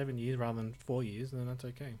 7 years rather than 4 years, then that's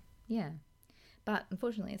okay. Yeah. But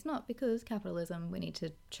unfortunately, it's not, because capitalism, we need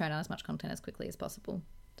to churn out as much content as quickly as possible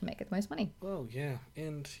to make it the most money. Well, yeah.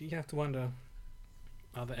 And you have to wonder,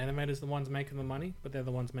 are the animators the ones making the money? But they're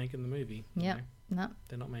the ones making the movie. Yeah. No.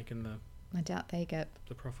 They're not making I doubt they get...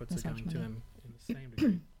 the profits as are much going to money. them in the same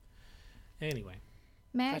degree. Anyway,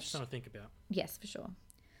 May I... that's something to think about. Yes, for sure.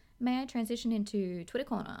 May I transition into Twitter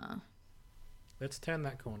Corner? Let's turn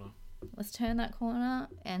that corner. Let's turn that corner.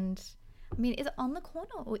 And, I mean, is it on the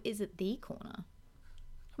corner or is it the corner?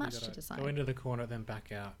 Much to decide. Go into the corner, then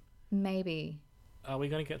back out. Maybe. Are we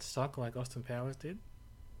going to get stuck like Austin Powers did?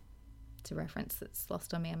 It's a reference that's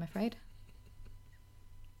lost on me, I'm afraid.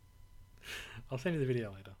 I'll send you the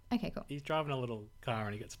video later. Okay, cool. He's driving a little car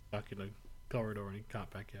and he gets stuck in a corridor and he can't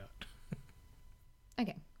back out.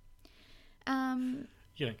 Okay.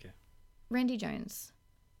 You don't care. Randy Jones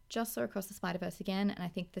just saw Across the Spider-Verse again, and I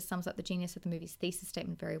think this sums up the genius of the movie's thesis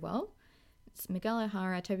statement very well. It's Miguel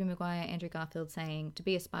O'Hara, Tobey Maguire, Andrew Garfield saying, to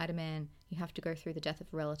be a Spider-Man, you have to go through the death of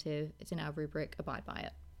a relative. It's in our rubric, abide by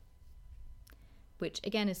it. Which,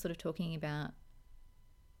 again, is sort of talking about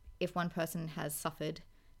if one person has suffered,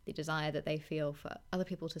 the desire that they feel for other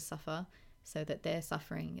people to suffer so that their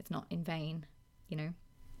suffering is not in vain, you know?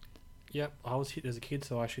 Yep, I was hit as a kid,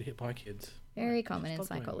 so I should hit my kids. Very common in Stop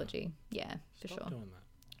doing that. psychology. Yeah, for Stop sure. doing that.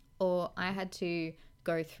 Or I had to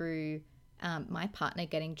go through my partner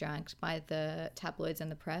getting dragged by the tabloids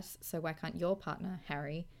and the press, so why can't your partner,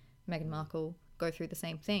 Harry, Meghan Markle, go through the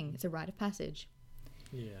same thing? It's a rite of passage.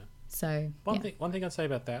 Yeah. So, One thing I'd say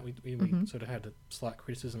about that, we sort of had a slight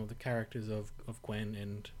criticism of the characters of Gwen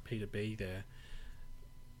and Peter B there.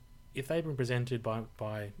 If they've been presented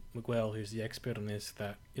by Miguel, who's the expert on this,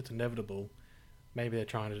 that it's inevitable, maybe they're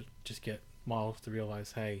trying to just get Miles to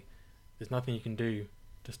realise, hey, there's nothing you can do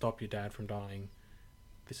to stop your dad from dying.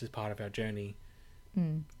 This is part of our journey.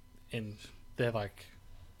 And they're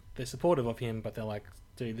supportive of him, but they're like,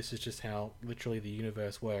 dude, this is just how literally the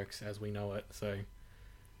universe works as we know it, so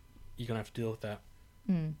you're gonna have to deal with that.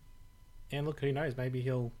 And look, who knows, maybe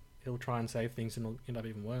he'll try and save things and it'll end up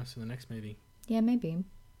even worse in the next movie. Yeah, maybe.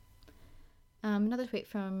 Another tweet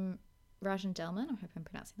from Rajan Delman, I hope I'm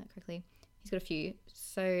pronouncing that correctly. He's got a few.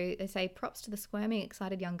 So they say, props to the squirming,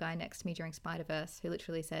 excited young guy next to me during Spider-Verse who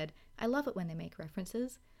literally said, I love it when they make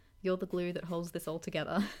references. You're the glue that holds this all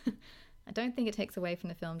together. I don't think it takes away from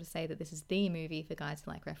the film to say that this is the movie for guys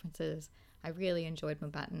who like references. I really enjoyed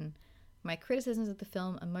Mountbatten. My criticisms of the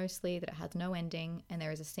film are mostly that it has no ending and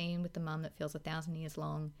there is a scene with the mum that feels 1,000 years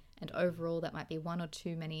long, and overall that might be one or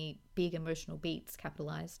too many big emotional beats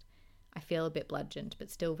capitalized. I feel a bit bludgeoned,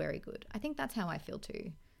 but still very good. I think that's how I feel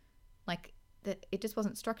too. Like, that it just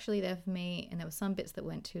wasn't structurally there for me, and there were some bits that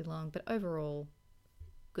went too long, but overall,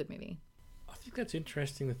 good movie. I think that's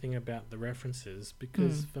interesting, the thing about the references,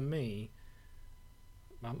 because for me,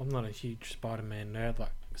 I'm not a huge Spider-Man nerd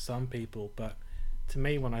like some people, but to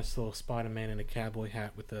me, when I saw Spider-Man in a cowboy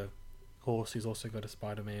hat with a horse who's also got a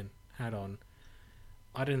Spider-Man hat on,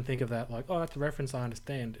 I didn't think of that like, oh, that's a reference, I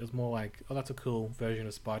understand. It was more like, oh, that's a cool version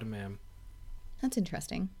of Spider-Man. That's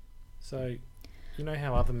interesting. So, you know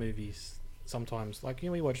how other movies sometimes, like, you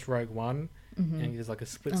know, we watched Rogue One, and there's like a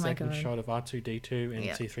split-second shot of R2-D2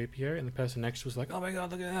 and C-3PO, and the person next to was like, oh my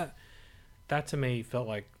god, look at that. That to me felt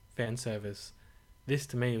like fan service. This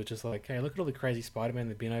to me was just like, hey, look at all the crazy Spider-Man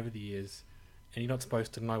that have been over the years, and you're not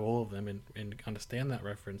supposed to know all of them and understand that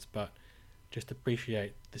reference, but just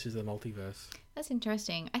appreciate this is the multiverse. That's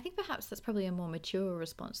interesting. I think perhaps that's probably a more mature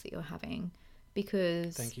response that you're having,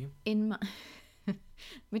 because Thank you. In my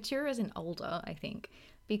mature as in older, I think,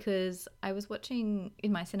 because I was watching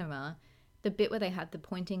in my cinema the bit where they had the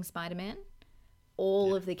pointing Spider-Man.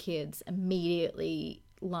 All of the kids immediately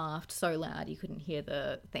laughed so loud you couldn't hear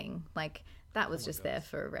the thing. Like, that was just there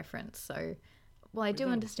for a reference. So, well, I do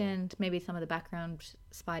understand maybe some of the background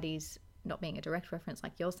Spideys not being a direct reference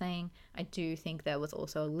like you're saying. I do think there was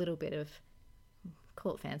also a little bit of,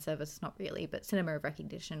 call it fan service, not really, but cinema of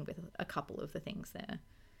recognition with a couple of the things there.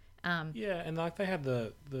 Yeah, and like they had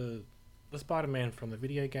the Spider-Man from the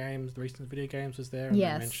video games, the recent video games was there, and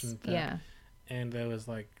they mentioned that. Yeah. And there was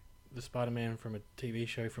like the Spider-Man from a TV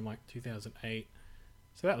show from like 2008.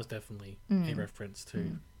 So that was definitely a reference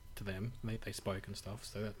to them. They spoke and stuff,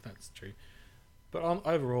 so that's true. But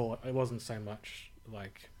overall, it wasn't so much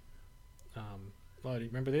like, oh, do you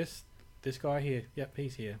remember this guy here? Yep,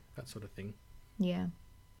 he's here. That sort of thing. Yeah.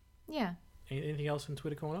 Yeah. Anything else in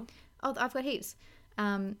Twitter corner? Oh, I've got heaps.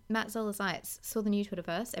 Matt Zola Zeitz saw the new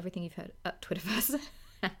Twitterverse. Everything you've heard. Twitterverse.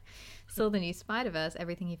 Saw the new Spider-Verse.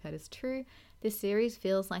 Everything you've heard is true. This series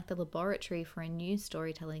feels like the laboratory for a new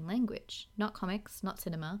storytelling language. Not comics, not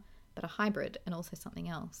cinema, but a hybrid and also something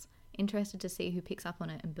else. Interested to see who picks up on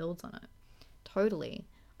it and builds on it. Totally.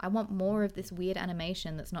 I want more of this weird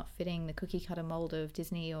animation that's not fitting the cookie cutter mold of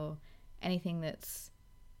Disney or anything that's,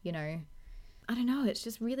 you know, I don't know, it's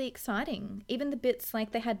just really exciting. Even the bits,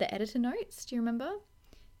 like they had the editor notes, do you remember?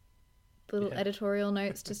 The little editorial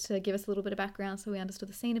notes just to give us a little bit of background so we understood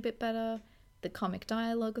the scene a bit better. The comic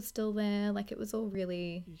dialogue was still there. Like, it was all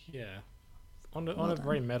really... Yeah. On a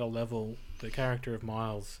very meta level, the character of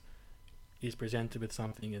Miles is presented with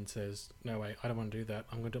something and says, no, wait, I don't want to do that.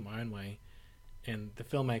 I'm going to do it my own way. And the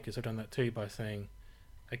filmmakers have done that too by saying,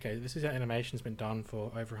 okay, this is how animation's been done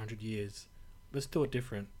for over 100 years. Let's do it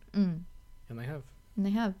different. And they have. And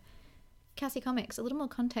they have. Cassie Comics, a little more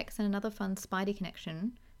context and another fun Spidey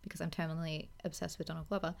connection, because I'm terminally obsessed with Donald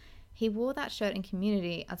Glover. He wore that shirt in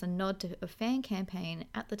Community as a nod to a fan campaign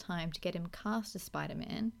at the time to get him cast as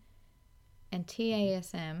Spider-Man, and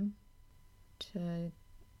TASM to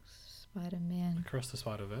Spider-Man. Across the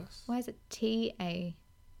Spider-Verse. Why is it TA?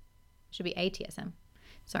 Should be ATSM.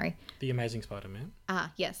 Sorry. The Amazing Spider-Man.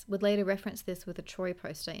 Ah, yes. Would later reference this with a Troy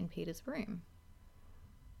poster in Peter's room.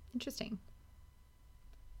 Interesting.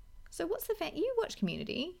 So what's the fan... You watch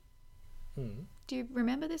Community. Do you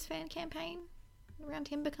remember this fan campaign around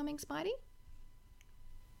him becoming Spidey?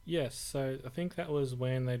 Yes, so I think that was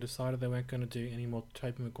when they decided they weren't going to do any more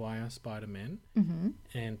Tobey Maguire Spider-Man,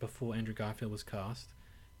 and before Andrew Garfield was cast.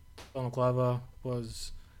 Donald Glover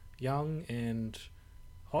was young and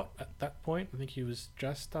hot at that point. I think he was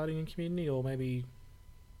just starting in Community, or maybe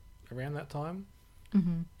around that time.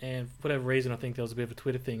 And for whatever reason, I think there was a bit of a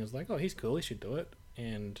Twitter thing. It was like, oh, he's cool, he should do it.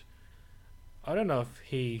 And I don't know if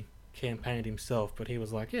he campaigned himself, but he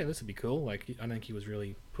was like, yeah, this would be cool. Like, I don't think he was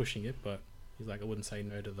really pushing it, but he's like, I wouldn't say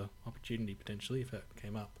no to the opportunity potentially if that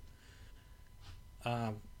came up.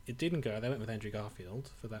 It didn't go. They went with Andrew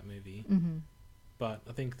Garfield for that movie. But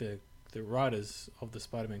I think the writers of the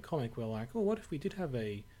Spider-Man comic were like, oh, what if we did have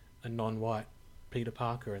a non-white Peter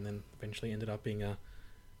Parker, and then eventually ended up being a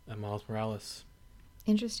Miles Morales.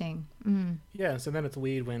 Interesting. Yeah, so then it's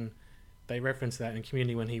weird when they reference that in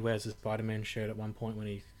Community when he wears a Spider-Man shirt at one point when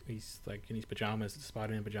he's like in his pajamas,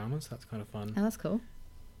 Spider-Man pajamas. That's kind of fun. Oh, that's cool.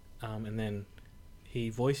 And then He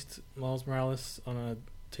voiced Miles Morales on a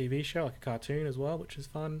TV show, like a cartoon as well, which is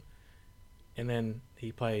fun. And then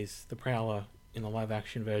he plays the Prowler in the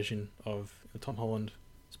live-action version of the Tom Holland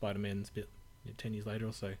Spider-Man's bit 10 years later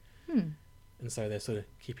or so. And so they're sort of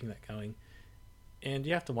keeping that going. And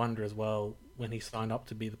you have to wonder as well, when he signed up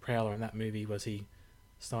to be the Prowler in that movie, was he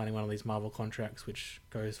signing one of these Marvel contracts which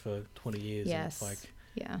goes for 20 years? Yes. And it's like,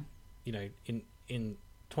 yeah. you know, in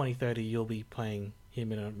 2030 you'll be playing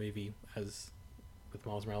him in a movie as with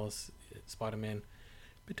Miles Morales, Spider-Man,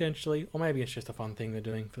 potentially. Or maybe it's just a fun thing they're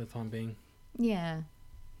doing for the time being. Yeah.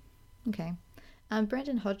 Okay.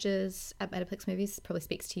 Brendan Hodges at Metaplex Movies probably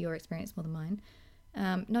speaks to your experience more than mine.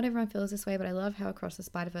 Not everyone feels this way, but I love how Across the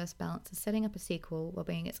Spider-Verse balances setting up a sequel while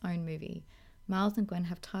being its own movie. Miles and Gwen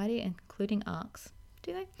have tidy and concluding arcs,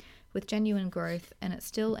 do they? With genuine growth, and it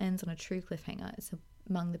still ends on a true cliffhanger. It's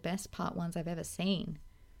among the best part ones I've ever seen.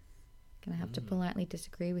 Gonna have to politely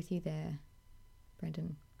disagree with you there,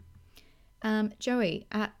 Brendan. Joey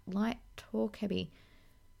at Light Talk Heavy.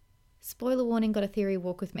 Spoiler warning, got a theory,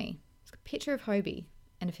 walk with me. It's a picture of Hobie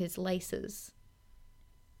and of his laces.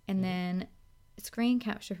 And then screen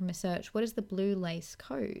capture from a search. What is the blue lace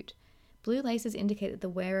code? Blue laces indicate that the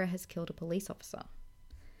wearer has killed a police officer.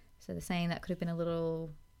 So they're saying that could have been a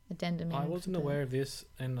little addendum. I wasn't aware of this,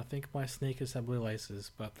 and I think my sneakers have blue laces,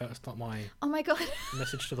 but that's not my Oh my god.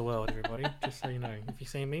 message to the world, everybody. Just so you know. If you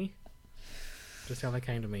see me, just how they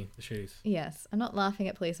came to me, the shoes. Yes. I'm not laughing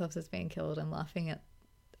at police officers being killed. I'm laughing at,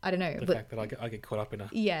 I don't know. The but fact that I get caught up in a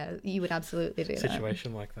yeah, you would absolutely do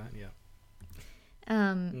situation like that, yeah.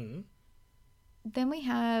 that. Then we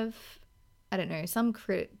have, I don't know, some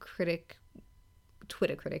Twitter critic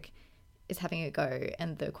is having a go,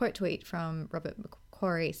 and the quote tweet from Robert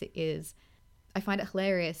McQuarrie is, I find it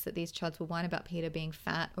hilarious that these chuds will whine about Peter being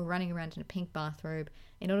fat or running around in a pink bathrobe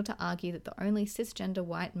in order to argue that the only cisgender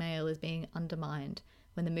white male is being undermined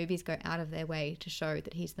when the movies go out of their way to show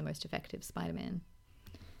that he's the most effective Spider-Man.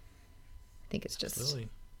 I think it's just Absolutely.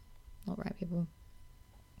 not right, people.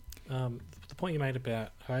 The point you made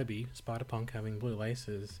about Hobie, Spider-Punk, having blue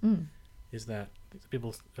laces is that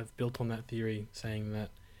people have built on that theory, saying that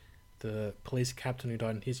the police captain who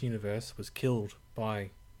died in his universe was killed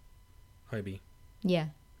by Hobie. Yeah,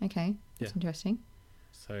 okay. That's interesting.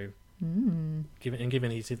 So,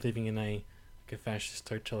 given he's living in a fascist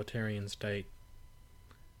totalitarian state,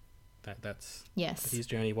 that's Yes. his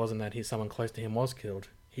journey wasn't that someone close to him was killed.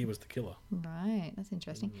 He was the killer. Right, that's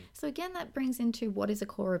interesting. So again, that brings into what is a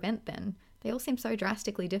core event then? They all seem so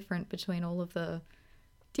drastically different between all of the...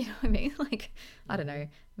 Do you know what I mean? Like, I don't know.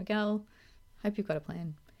 Miguel, hope you've got a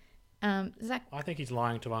plan. Zach... I think he's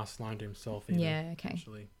lying to us, lying to himself. Even, yeah, okay.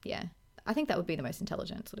 Actually. Yeah. I think that would be the most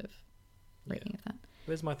intelligent sort of reading of that.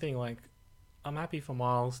 There's my thing, like, I'm happy for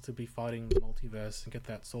Miles to be fighting the multiverse and get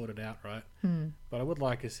that sorted out, right? But I would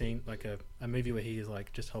like a scene, like a movie where he is,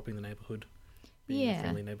 like, just helping the neighborhood. Being a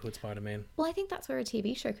friendly neighborhood Spider-Man. Well, I think that's where a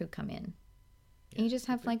TV show could come in. And you just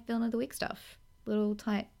have, like, Villain of the Week stuff. Little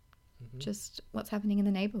tight, just what's happening in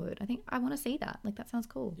the neighborhood. I think I want to see that. Like, that sounds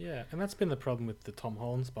cool. Yeah, and that's been the problem with the Tom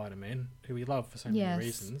Holland Spider-Man, who we love for so many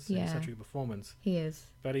reasons. And he's such a good performance. He is.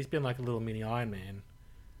 But he's been like a little mini Iron Man.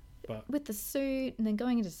 But with the suit and then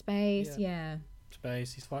going into space,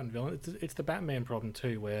 space, he's fighting villains. It's the Batman problem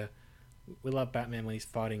too, where we love Batman when he's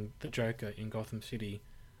fighting the Joker in Gotham City.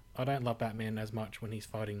 I don't love Batman as much when he's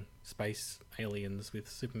fighting space aliens with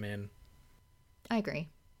Superman. I agree.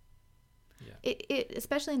 Yeah. It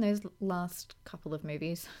especially in those last couple of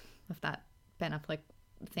movies of that Ben Affleck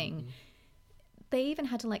thing, they even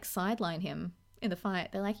had to like sideline him in the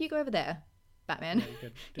fight. They're like, "You go over there, Batman. Yeah,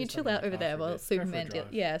 you chill out over there while Superman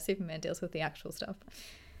Superman deals with the actual stuff."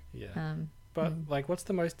 Yeah. But like, what's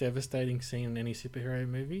the most devastating scene in any superhero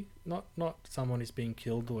movie? Not someone is being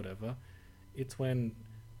killed or whatever. It's when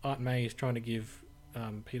Aunt May is trying to give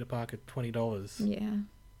Peter Parker $20. Yeah.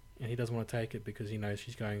 And he doesn't want to take it because he knows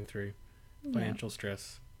she's going through financial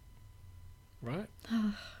stress. Right?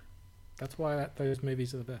 That's why those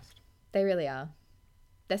movies are the best. They really are.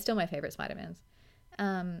 They're still my favourite Spider-Mans.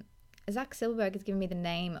 Zach Silverberg has given me the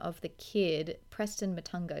name of the kid, Preston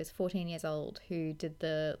Matungo, is 14 years old, who did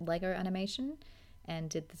the Lego animation and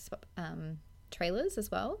did the trailers as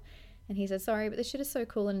well. And he says, sorry, but this shit is so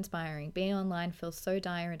cool and inspiring. Being online feels so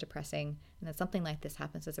dire and depressing. And that something like this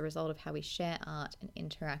happens as a result of how we share art and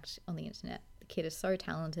interact on the internet. The kid is so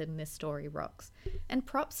talented and this story rocks. And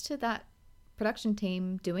props to that production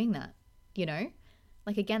team doing that, you know?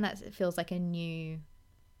 Like, again, that feels like a new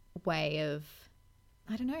way of,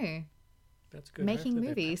 I don't know, that's good. making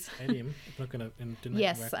movies. Not gonna,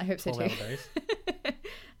 yes, I hope so too.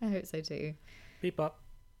 I hope so too. Beep up.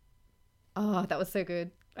 Oh, that was so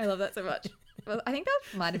good. I love that so much. Well, I think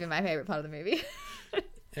that might have been my favourite part of the movie.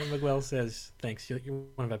 And Miguel says, thanks, you're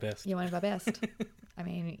one of our best. You're one of our best. I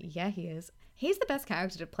mean, yeah, he is. He's the best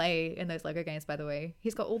character to play in those Lego games, by the way.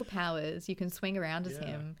 He's got all the powers. You can swing around as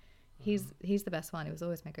him. He's the best one. He was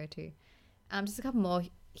always my go-to. Just a couple more.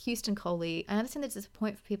 Houston Coley. I understand that it's a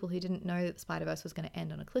point for people who didn't know that the Spider-Verse was going to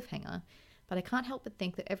end on a cliffhanger, but I can't help but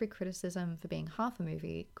think that every criticism for being half a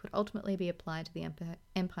movie could ultimately be applied to the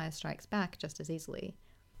Empire Strikes Back just as easily.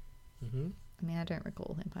 Mm-hmm. I mean, I don't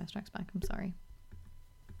recall Empire Strikes Back. I'm sorry.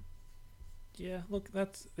 Yeah, look,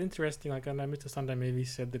 that's interesting. Like, I know Mr. Sunday Movie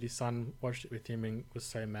said that his son watched it with him and was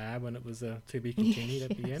so mad when it was to be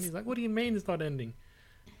continued at the end. He's like, what do you mean it's not ending?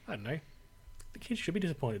 I don't know. The kids should be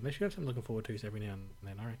disappointed. They should have something looking forward to every now and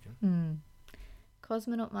then, I reckon.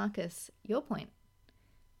 Cosmonaut Marcus, your point.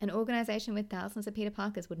 An organisation with thousands of Peter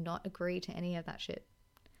Parkers would not agree to any of that shit.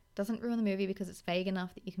 Doesn't ruin the movie because it's vague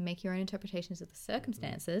enough that you can make your own interpretations of the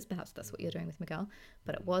circumstances. Perhaps that's what you're doing with Miguel.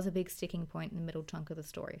 But it was a big sticking point in the middle chunk of the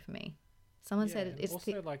story for me. Someone said it's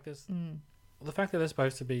also like this. The fact that they're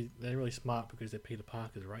supposed to be, they're really smart because they're Peter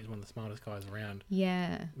Parkers, right? He's one of the smartest guys around.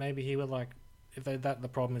 Yeah. Maybe he would like, if the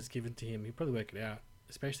problem is given to him, he'd probably work it out.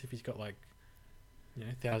 Especially if he's got like,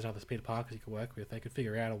 1,000 other Peter Parkers he could work with. They could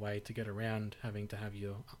figure out a way to get around having to have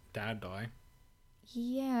your dad die.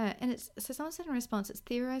 Yeah, and so someone said in response, it's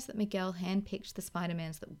theorized that Miguel handpicked the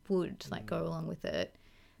Spider-Mans that would go along with it.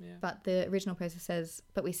 Yeah. But the original poster says,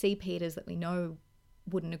 but we see Peters that we know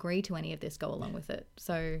wouldn't agree to any of this go along with it.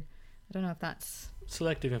 So I don't know if that's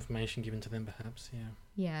selective information given to them, perhaps.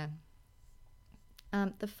 Yeah.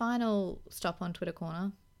 The final stop on Twitter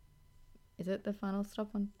Corner. Is it the final stop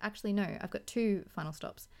on? Actually, no. I've got two final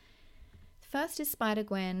stops. First is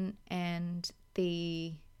Spider-Gwen and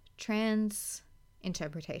the trans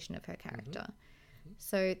interpretation of her character.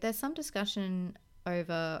 So there's some discussion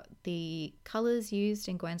over the colours used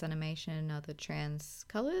in Gwen's animation are the trans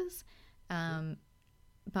colours.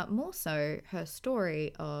 But more so her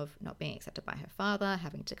story of not being accepted by her father,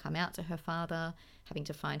 having to come out to her father, having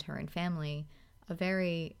to find her own family, are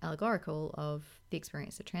very allegorical of the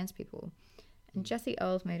experience of trans people. And Jessie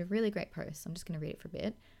Earls made a really great post. I'm just going to read it for a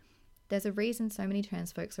bit. There's a reason so many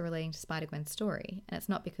trans folks are relating to Spider-Gwen's story, and it's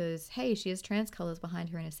not because, hey, she has trans colours behind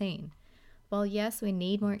her in a scene. While yes, we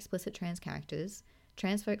need more explicit trans characters,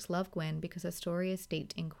 trans folks love Gwen because her story is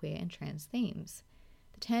steeped in queer and trans themes.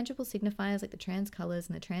 Tangible signifiers like the trans colours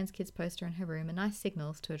and the trans kids poster in her room are nice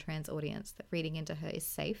signals to a trans audience that reading into her is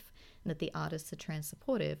safe and that the artists are trans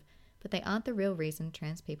supportive, but they aren't the real reason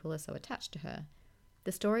trans people are so attached to her.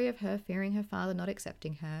 The story of her fearing her father not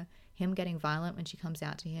accepting her, him getting violent when she comes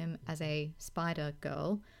out to him as a spider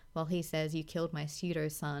girl, while he says, "You killed my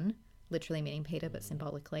pseudo-son," literally meaning Peter but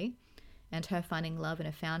symbolically, and her finding love in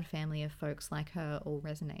a found family of folks like her all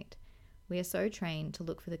resonate. We are so trained to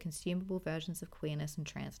look for the consumable versions of queerness and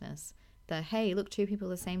transness. The, hey, look, two people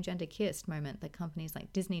of the same gender kissed moment that companies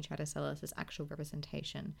like Disney try to sell us as actual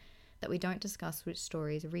representation, that we don't discuss which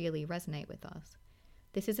stories really resonate with us.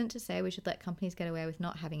 This isn't to say we should let companies get away with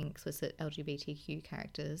not having explicit LGBTQ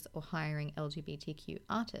characters or hiring LGBTQ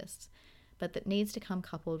artists, but that needs to come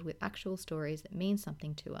coupled with actual stories that mean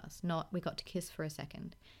something to us, not we got to kiss for a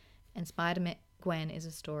second. And Spider-Gwen is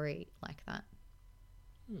a story like that.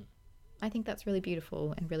 I think that's really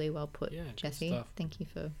beautiful and really well put, Jessie. Thank you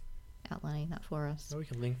for outlining that for us. Well, we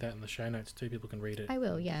can link that in the show notes too. People can read it. I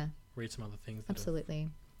will, yeah. Read some other things. Absolutely.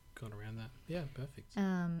 Gone around that. Yeah, perfect.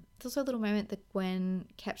 It's also a little moment that Gwen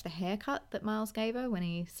kept the haircut that Miles gave her when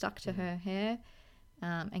he stuck to her hair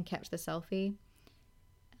and kept the selfie.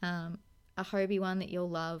 A Hobie one that you'll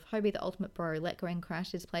love. Hobie, the ultimate bro, let Gwen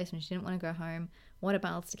crash his place when she didn't want to go home. What a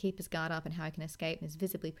balance to keep his guard up and how he can escape, and is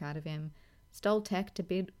visibly proud of him. Stole tech to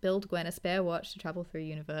build Gwen a spare watch to travel through the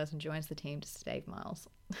universe and joins the team to save Miles.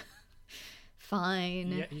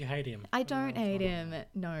 Fine. Yeah, you hate him. I don't hate him.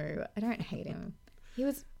 No, I don't hate him. He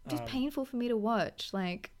was just painful for me to watch.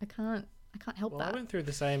 Like, I can't help that. I went through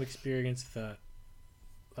the same experience that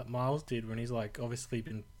Miles did when he's like obviously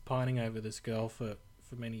been pining over this girl for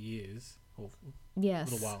many years, or a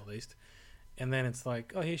little while at least. And then it's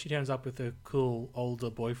like, oh, here she turns up with a cool older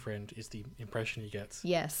boyfriend is the impression he gets.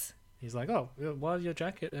 Yes. He's like, oh, why is your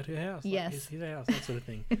jacket at her house? Like, yes. His house, that sort of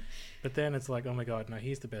thing. But then it's like, oh my God, no,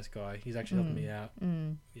 he's the best guy. He's actually helping me out.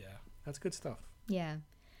 Yeah, that's good stuff. Yeah.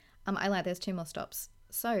 I like there's two more stops.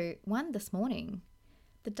 So, one this morning,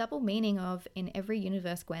 the double meaning of in every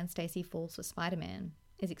universe Gwen Stacy falls for Spider-Man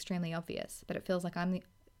is extremely obvious, but it feels like I'm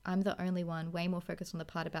the only one way more focused on the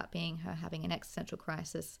part about being her having an existential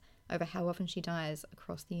crisis over how often she dies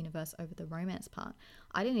across the universe over the romance part.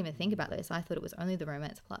 I didn't even think about this. I thought it was only the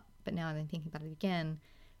romance plot, but now I've been thinking about it again.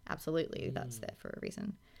 Absolutely, that's there for a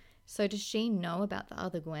reason. So does she know about the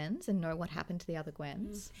other Gwens and know what happened to the other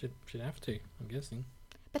Gwens? She'd have to, I'm guessing.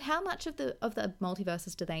 But how much of the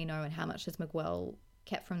multiverses do they know, and how much has Miguel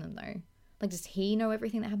kept from them though? Like, does he know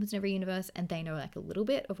everything that happens in every universe, and they know like a little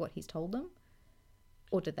bit of what he's told them,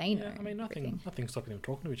 or do they know? Yeah, I mean, everything? nothing's stopping them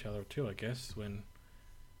talking to each other too. I guess when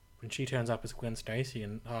she turns up as Gwen Stacy,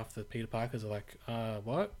 and half the Peter Parkers are like,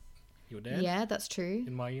 what? You're dead? Yeah, that's true.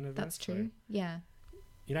 In my universe, That's true. So yeah.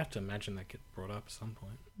 you'd have to imagine that get brought up at some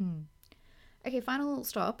point. Okay, final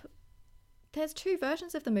stop. There's 2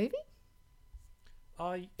 versions of the movie.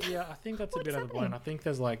 Yeah, I think that's a What's bit of a happening? blend. I think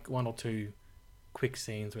there's like 1 or 2 quick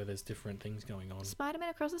scenes where there's different things going on. Spider-Man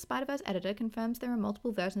Across the Spider-Verse editor confirms there are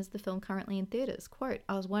multiple versions of the film currently in theaters. Quote,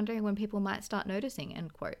 I was wondering when people might start noticing,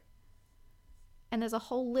 end quote. And there's a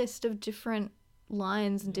whole list of different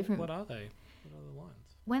lines and different... What are they? What are the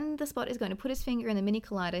lines? When the Spot is going to put his finger in the mini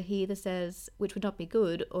collider, he either says, which would not be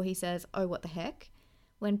good, or he says, oh, what the heck?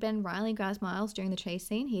 When Ben Reilly grabs Miles during the chase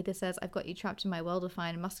scene, he either says, I've got you trapped in my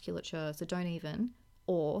well-defined musculature, so don't even,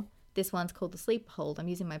 or this one's called the sleep hold, I'm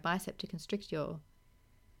using my bicep to constrict your...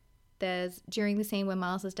 There's, during the scene where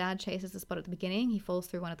Miles' dad chases the Spot at the beginning, he falls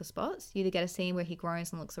through one of the spots. You either get a scene where he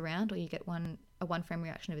groans and looks around, or you get a one-frame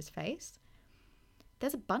reaction of his face.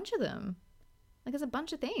 There's a bunch of them. Like, there's a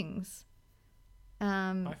bunch of things.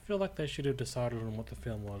 I feel like they should have decided on what the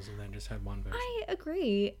film was and then just had one version. I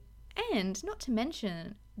agree. And not to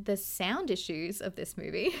mention the sound issues of this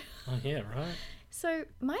movie. Oh, yeah, right. So,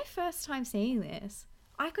 my first time seeing this,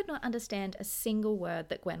 I could not understand a single word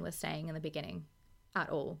that Gwen was saying in the beginning at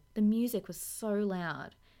all. The music was so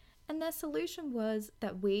loud. And their solution was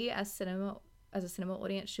that we as a cinema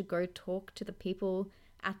audience should go talk to the people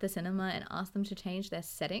at the cinema and ask them to change their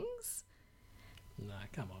settings. Nah,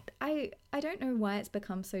 come on. I don't know why it's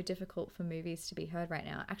become so difficult for movies to be heard right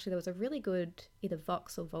now. Actually, there was a really good either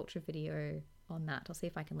Vox or Vulture video on that. I'll see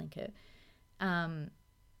if I can link it.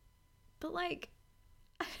 But like,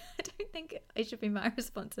 I don't think it should be my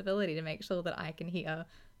responsibility to make sure that I can hear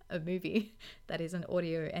a movie that is an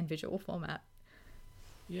audio and visual format.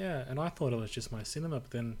 Yeah, and I thought it was just my cinema,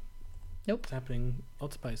 but then Nope. it's happening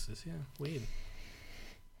lots of places. Yeah, weird.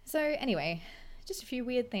 So anyway, just a few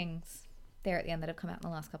weird things there at the end that have come out in the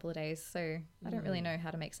last couple of days. So I don't really know how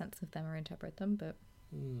to make sense of them or interpret them, but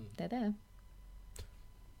they're there.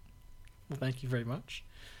 Well, thank you very much.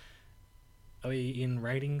 Are we in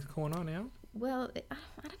ratings corner now? Well,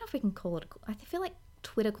 I don't know if we can call it. I feel like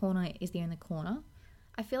Twitter corner is the only corner.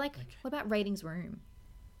 I feel like, what about ratings room?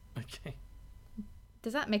 Okay.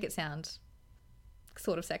 Does that make it sound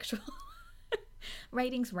sort of sexual?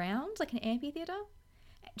 Ratings round, like an amphitheater?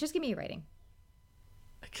 Just give me a rating.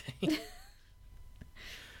 Okay.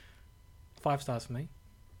 5 stars for me.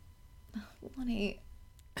 Lonnie.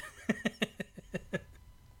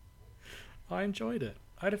 I enjoyed it.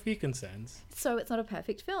 I had a few concerns. So it's not a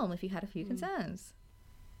perfect film if you had a few concerns.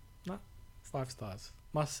 No, 5 stars.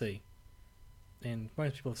 Must see. And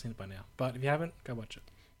most people have seen it by now. But if you haven't, go watch it.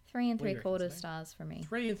 3 What do you reckon, 3/4 Steve? stars for me.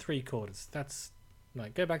 3 3/4. That's... No,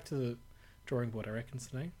 go back to the drawing board, I reckon,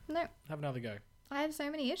 today. No, Have another go. I have so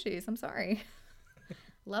many issues. I'm sorry.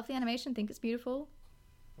 Love the animation, think it's beautiful.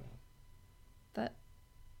 But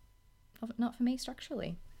not for me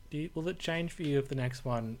structurally. Will it change for you if the next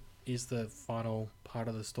one is the final part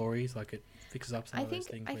of the stories? Like it fixes up some of those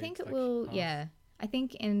things? I where think it's it like will, half? yeah. I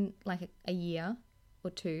think in like a year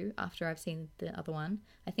or 2 after I've seen the other one,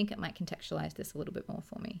 I think it might contextualize this a little bit more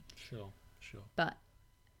for me. Sure. But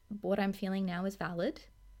what I'm feeling now is valid,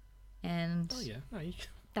 and Oh, yeah. No, you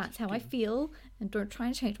that's how I feel, and don't try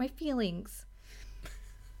and change my feelings.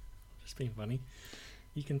 just being funny.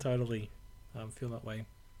 You can totally feel that way.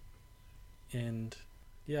 And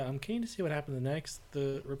yeah, I'm keen to see what happens next.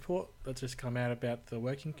 The report that's just come out about the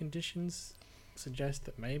working conditions suggests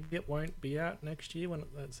that maybe it won't be out next year when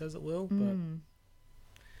it says it will, but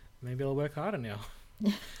maybe I'll work harder now.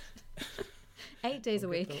 8 days a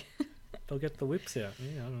week. They'll get the whips out.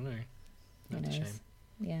 Yeah, I don't know. Who That's a knows? shame.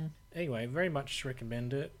 Yeah. Anyway, very much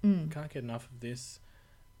recommend it. Can't get enough of this.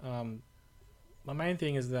 My main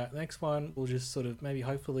thing is that next one will just sort of maybe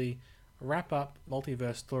hopefully wrap up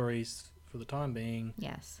multiverse stories for the time being,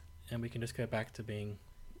 Yes. and we can just go back to being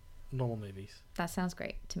normal movies. That sounds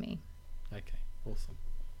great to me. Okay, awesome.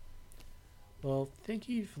 Well, thank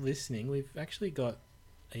you for listening. We've actually got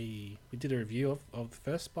we did a review of the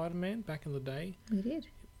first Spider-Man back in the day. We did.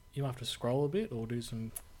 You might have to scroll a bit or do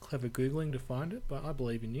some clever Googling to find it, but I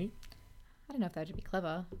believe in you. I don't know if that would be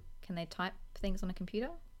clever. Can they type things on a computer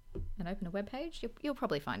and open a web page? You'll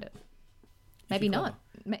probably find it. Maybe you're not.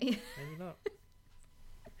 Maybe not.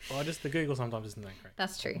 Well, just the Google sometimes isn't that great.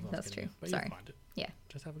 That's true. what I was That's getting true. at. But Sorry. you'll find it. Yeah.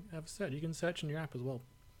 Just have a search. You can search in your app as well.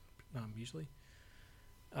 usually.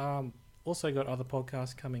 Also got other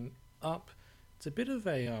podcasts coming up. It's a bit of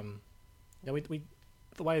a we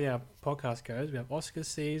the way our podcast goes, we have Oscar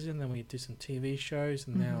season, then we do some TV shows,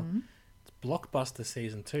 and now it's blockbuster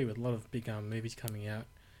season too, with a lot of big movies coming out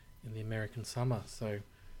in the American summer. So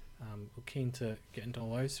we're keen to get into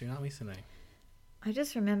all those soon, aren't we, Sine? I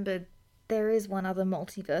just remembered there is one other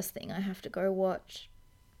multiverse thing I have to go watch,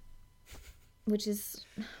 which is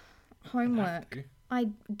homework. I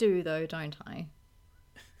do though, don't I?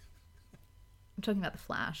 I'm talking about The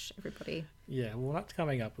Flash, everybody. Yeah, well, that's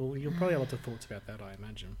coming up. Well, you'll probably have lots of thoughts about that, I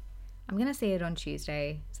imagine. I'm going to see it on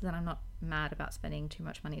Tuesday, so that I'm not mad about spending too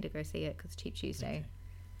much money to go see it, because Cheap Tuesday.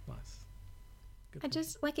 Okay. Nice. Good I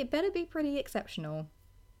just, it better be pretty exceptional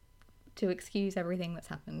to excuse everything that's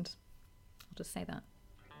happened. I'll just say that.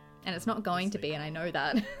 And it's not going to be, and I know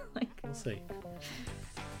that. We'll see.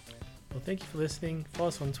 Well, thank you for listening. Follow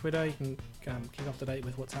us on Twitter. You can keep up to date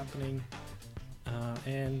with what's happening.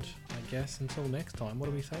 And I guess until next time, what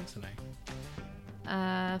do we say, Sine?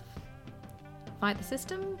 Fight the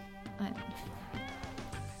system? I'm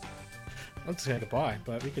just saying goodbye,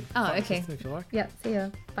 but we could Oh, fight the okay. system if you like. Yeah, see ya.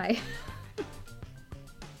 Bye.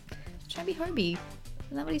 Try to be Hobie.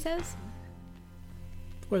 Isn't that what he says?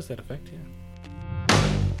 Where's that effect? Yeah.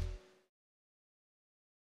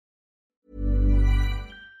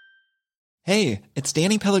 Hey, it's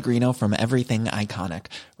Danny Pellegrino from Everything Iconic.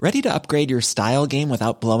 Ready to upgrade your style game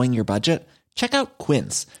without blowing your budget? Check out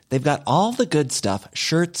Quince. They've got all the good stuff,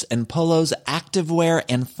 shirts and polos, activewear,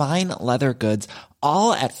 and fine leather goods,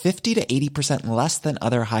 all at 50 to 80% less than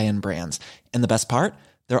other high-end brands. And the best part?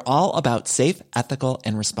 They're all about safe, ethical,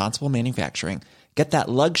 and responsible manufacturing. Get that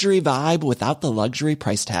luxury vibe without the luxury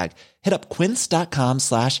price tag. Hit up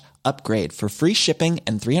quince.com/upgrade for free shipping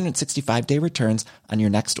and 365-day returns on your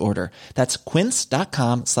next order. That's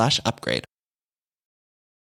quince.com/upgrade.